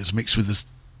 Elevators mixed with the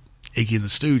Iggy and the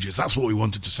Stooges. That's what we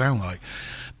wanted to sound like.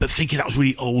 But thinking that was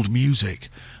really old music.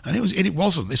 And it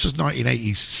wasn't. This was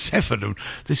 1987, and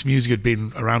this music had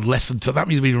been around less than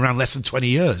 20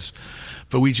 years.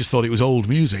 But we just thought it was old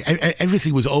music.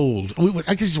 Everything was old.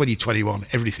 I guess it's when you're 21,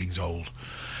 everything's old.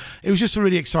 It was just a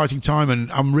really exciting time,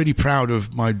 and I'm really proud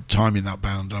of my time in that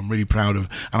band. I'm really proud of,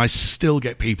 and I still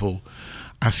get people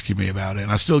asking me about it,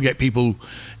 and I still get people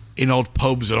in odd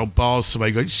pubs and odd bars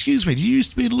somewhere going, "Excuse me, do you used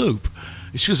to be in Loop?"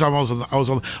 It's because I was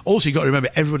on. Also, you got to remember,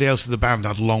 everybody else in the band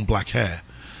had long black hair.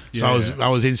 So I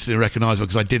was instantly recognisable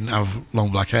because I didn't have long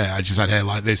black hair. I just had hair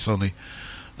like this, only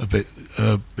a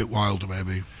bit wilder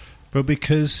maybe. But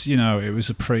because, you know, it was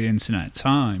a pre-internet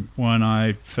time, when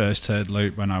I first heard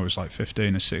Loop when I was like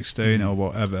 15 or 16 or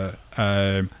whatever,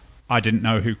 I didn't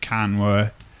know who Can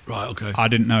were. Right, okay. I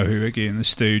didn't know who Iggy and the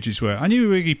Stooges were. I knew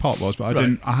who Iggy Pop was, but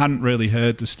I hadn't really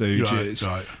heard the Stooges.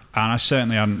 Right. And I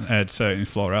certainly hadn't heard 13th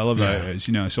Floor Elevators,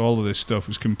 you know, so all of this stuff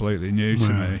was completely new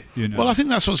to me, you know. Well, I think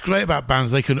that's what's great about bands.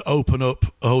 They can open up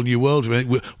a whole new world. I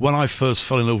mean, when I first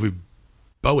fell in love with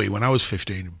Bowie when I was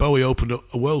 15, Bowie opened up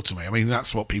a world to me. I mean,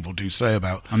 that's what people do say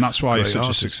about. And that's why you're such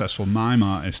artists. a successful mime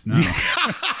artist now.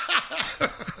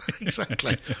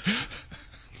 Exactly.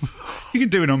 You can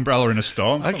do an umbrella in a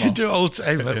storm. I can do it all the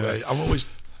time, anyway. I'm always,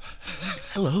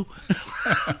 hello.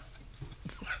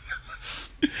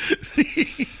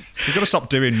 You've got to stop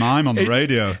doing mime on the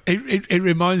radio. It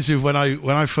reminds me of when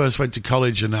I first went to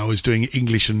college and I was doing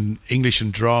English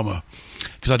and drama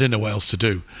because I didn't know what else to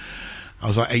do. I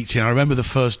was like 18. I remember the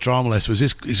first drama lesson was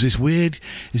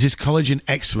this college in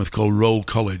Exmouth called Roll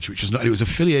College, it was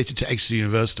affiliated to Exeter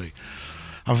University.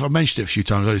 I've mentioned it a few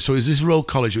times already. So it was this Roll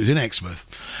College. It was in Exmouth,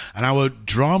 and our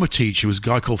drama teacher was a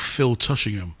guy called Phil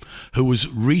Tushingham, who was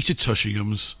Rita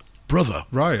Tushingham's brother.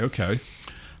 Right. Okay.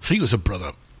 I think it was a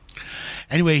brother.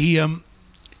 Anyway, he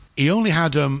only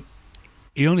had one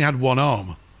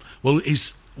arm. Well,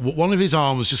 one of his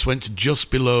arms just went to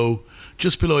just below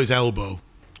his elbow,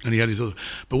 and he had his other.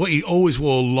 But what he always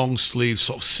wore long sleeves,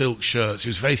 sort of silk shirts. He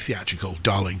was very theatrical,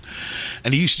 darling,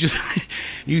 and he used to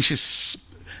just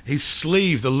his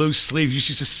sleeve, the loose sleeve, he used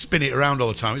to just spin it around all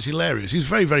the time. It's hilarious. He was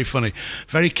very, very funny,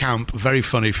 very camp, very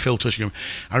funny. Phil Tushingham.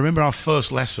 I remember our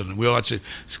first lesson, and we all had to.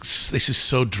 This is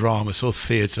so drama, so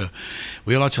theatre.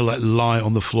 We all had to lie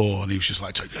on the floor, and he was just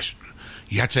like,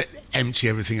 you had to empty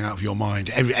everything out of your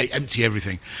mind, empty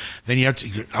everything. Then you had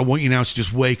to. I want you now to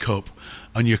just wake up,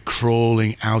 and you're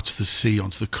crawling out to the sea,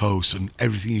 onto the coast, and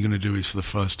everything you're going to do is for the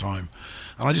first time.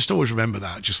 And I just always remember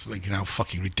that, just thinking how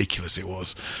fucking ridiculous it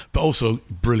was, but also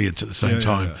brilliant at the same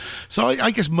time. Yeah. So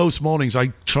I guess most mornings I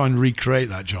try and recreate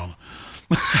that, John.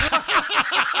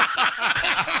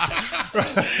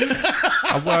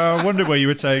 I wonder where you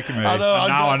were taking me. I know.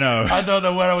 I know. I don't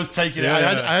know where I was taking it.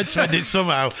 I had to end it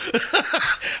somehow.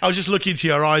 I was just looking into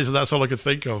your eyes, and that's all I could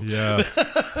think of. Yeah.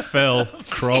 Phil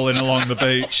crawling along the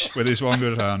beach with his one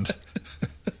good hand.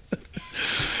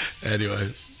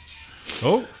 Anyway.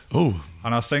 Oh.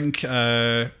 And I think,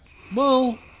 I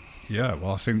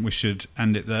think we should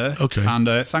end it there. Okay.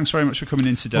 And thanks very much for coming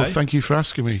in today. Well, thank you for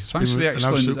asking me. Thanks for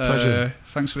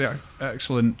the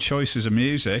excellent choices of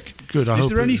music. Good. Is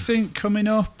there anything coming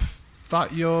up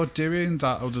that you're doing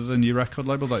that other than your record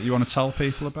label that you want to tell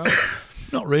people about?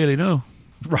 Not really, no.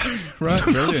 Right,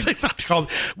 brilliant.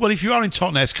 Well, if you are in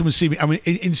Totnes, come and see me. I'm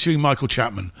interviewing Michael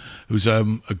Chapman, who's a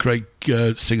great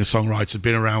singer-songwriter,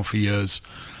 been around for years.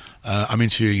 I'm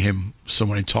interviewing him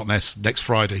somewhere in Totnes next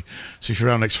Friday. So if you're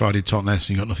around next Friday in Totnes and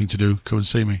you've got nothing to do, come and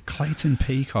see me. Clayton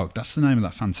Peacock, that's the name of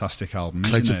that fantastic album,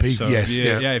 isn't Clayton it? Peacock, yes.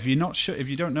 Yeah, if you're not sure, if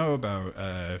you don't know about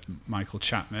Michael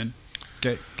Chapman,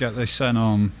 get this sent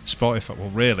on Spotify. Well,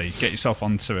 really, get yourself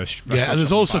onto a and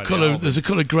there's also a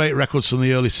couple of great records from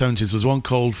the early 70s. There's one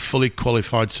called Fully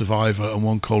Qualified Survivor and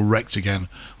one called Wrecked Again,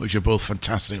 which are both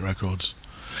fantastic records.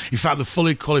 In fact, the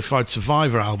Fully Qualified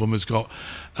Survivor album has got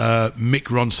Mick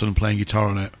Ronson playing guitar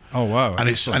on it. Oh wow! And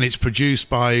it's produced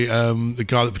by the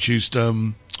guy that produced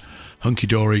Hunky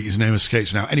Dory. His name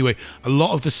escapes me now. Anyway, a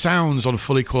lot of the sounds on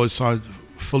Fully Qualified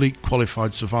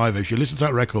Survivor, if you listen to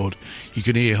that record, you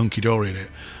can hear Hunky Dory in it,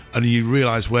 and you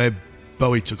realise where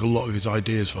Bowie took a lot of his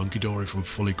ideas for Hunky Dory from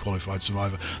Fully Qualified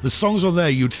Survivor. The songs on there,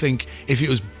 you'd think if it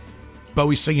was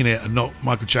Bowie singing it and not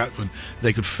Michael Chapman,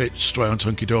 they could fit straight onto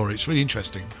Hunky Dory. It's really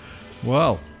interesting.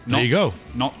 Well, there you go.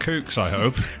 Not Kooks, I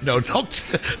hope. No,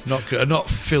 not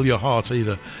Fill Your Heart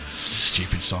either.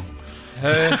 Stupid song.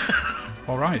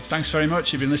 All right, thanks very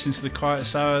much. You've been listening to The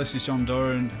Quietest Hour. This is John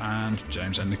Doran and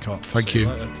James Endeacott. Thank you.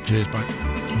 Cheers, bye.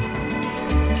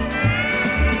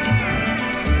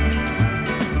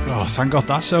 Oh, thank God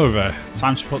that's over.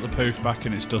 Time to put the poof back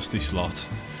in its dusty slot.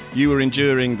 You were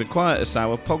enduring the Quietest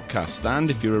Hour podcast, and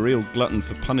if you're a real glutton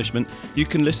for punishment, you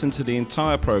can listen to the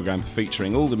entire programme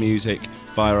featuring all the music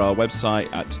via our website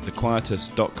at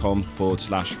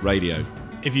thequietest.com/radio.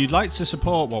 If you'd like to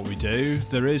support what we do,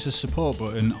 there is a support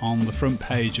button on the front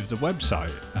page of the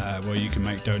website where you can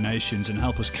make donations and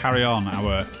help us carry on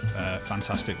our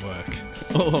fantastic work.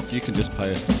 Or you can just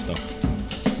pay us to stop.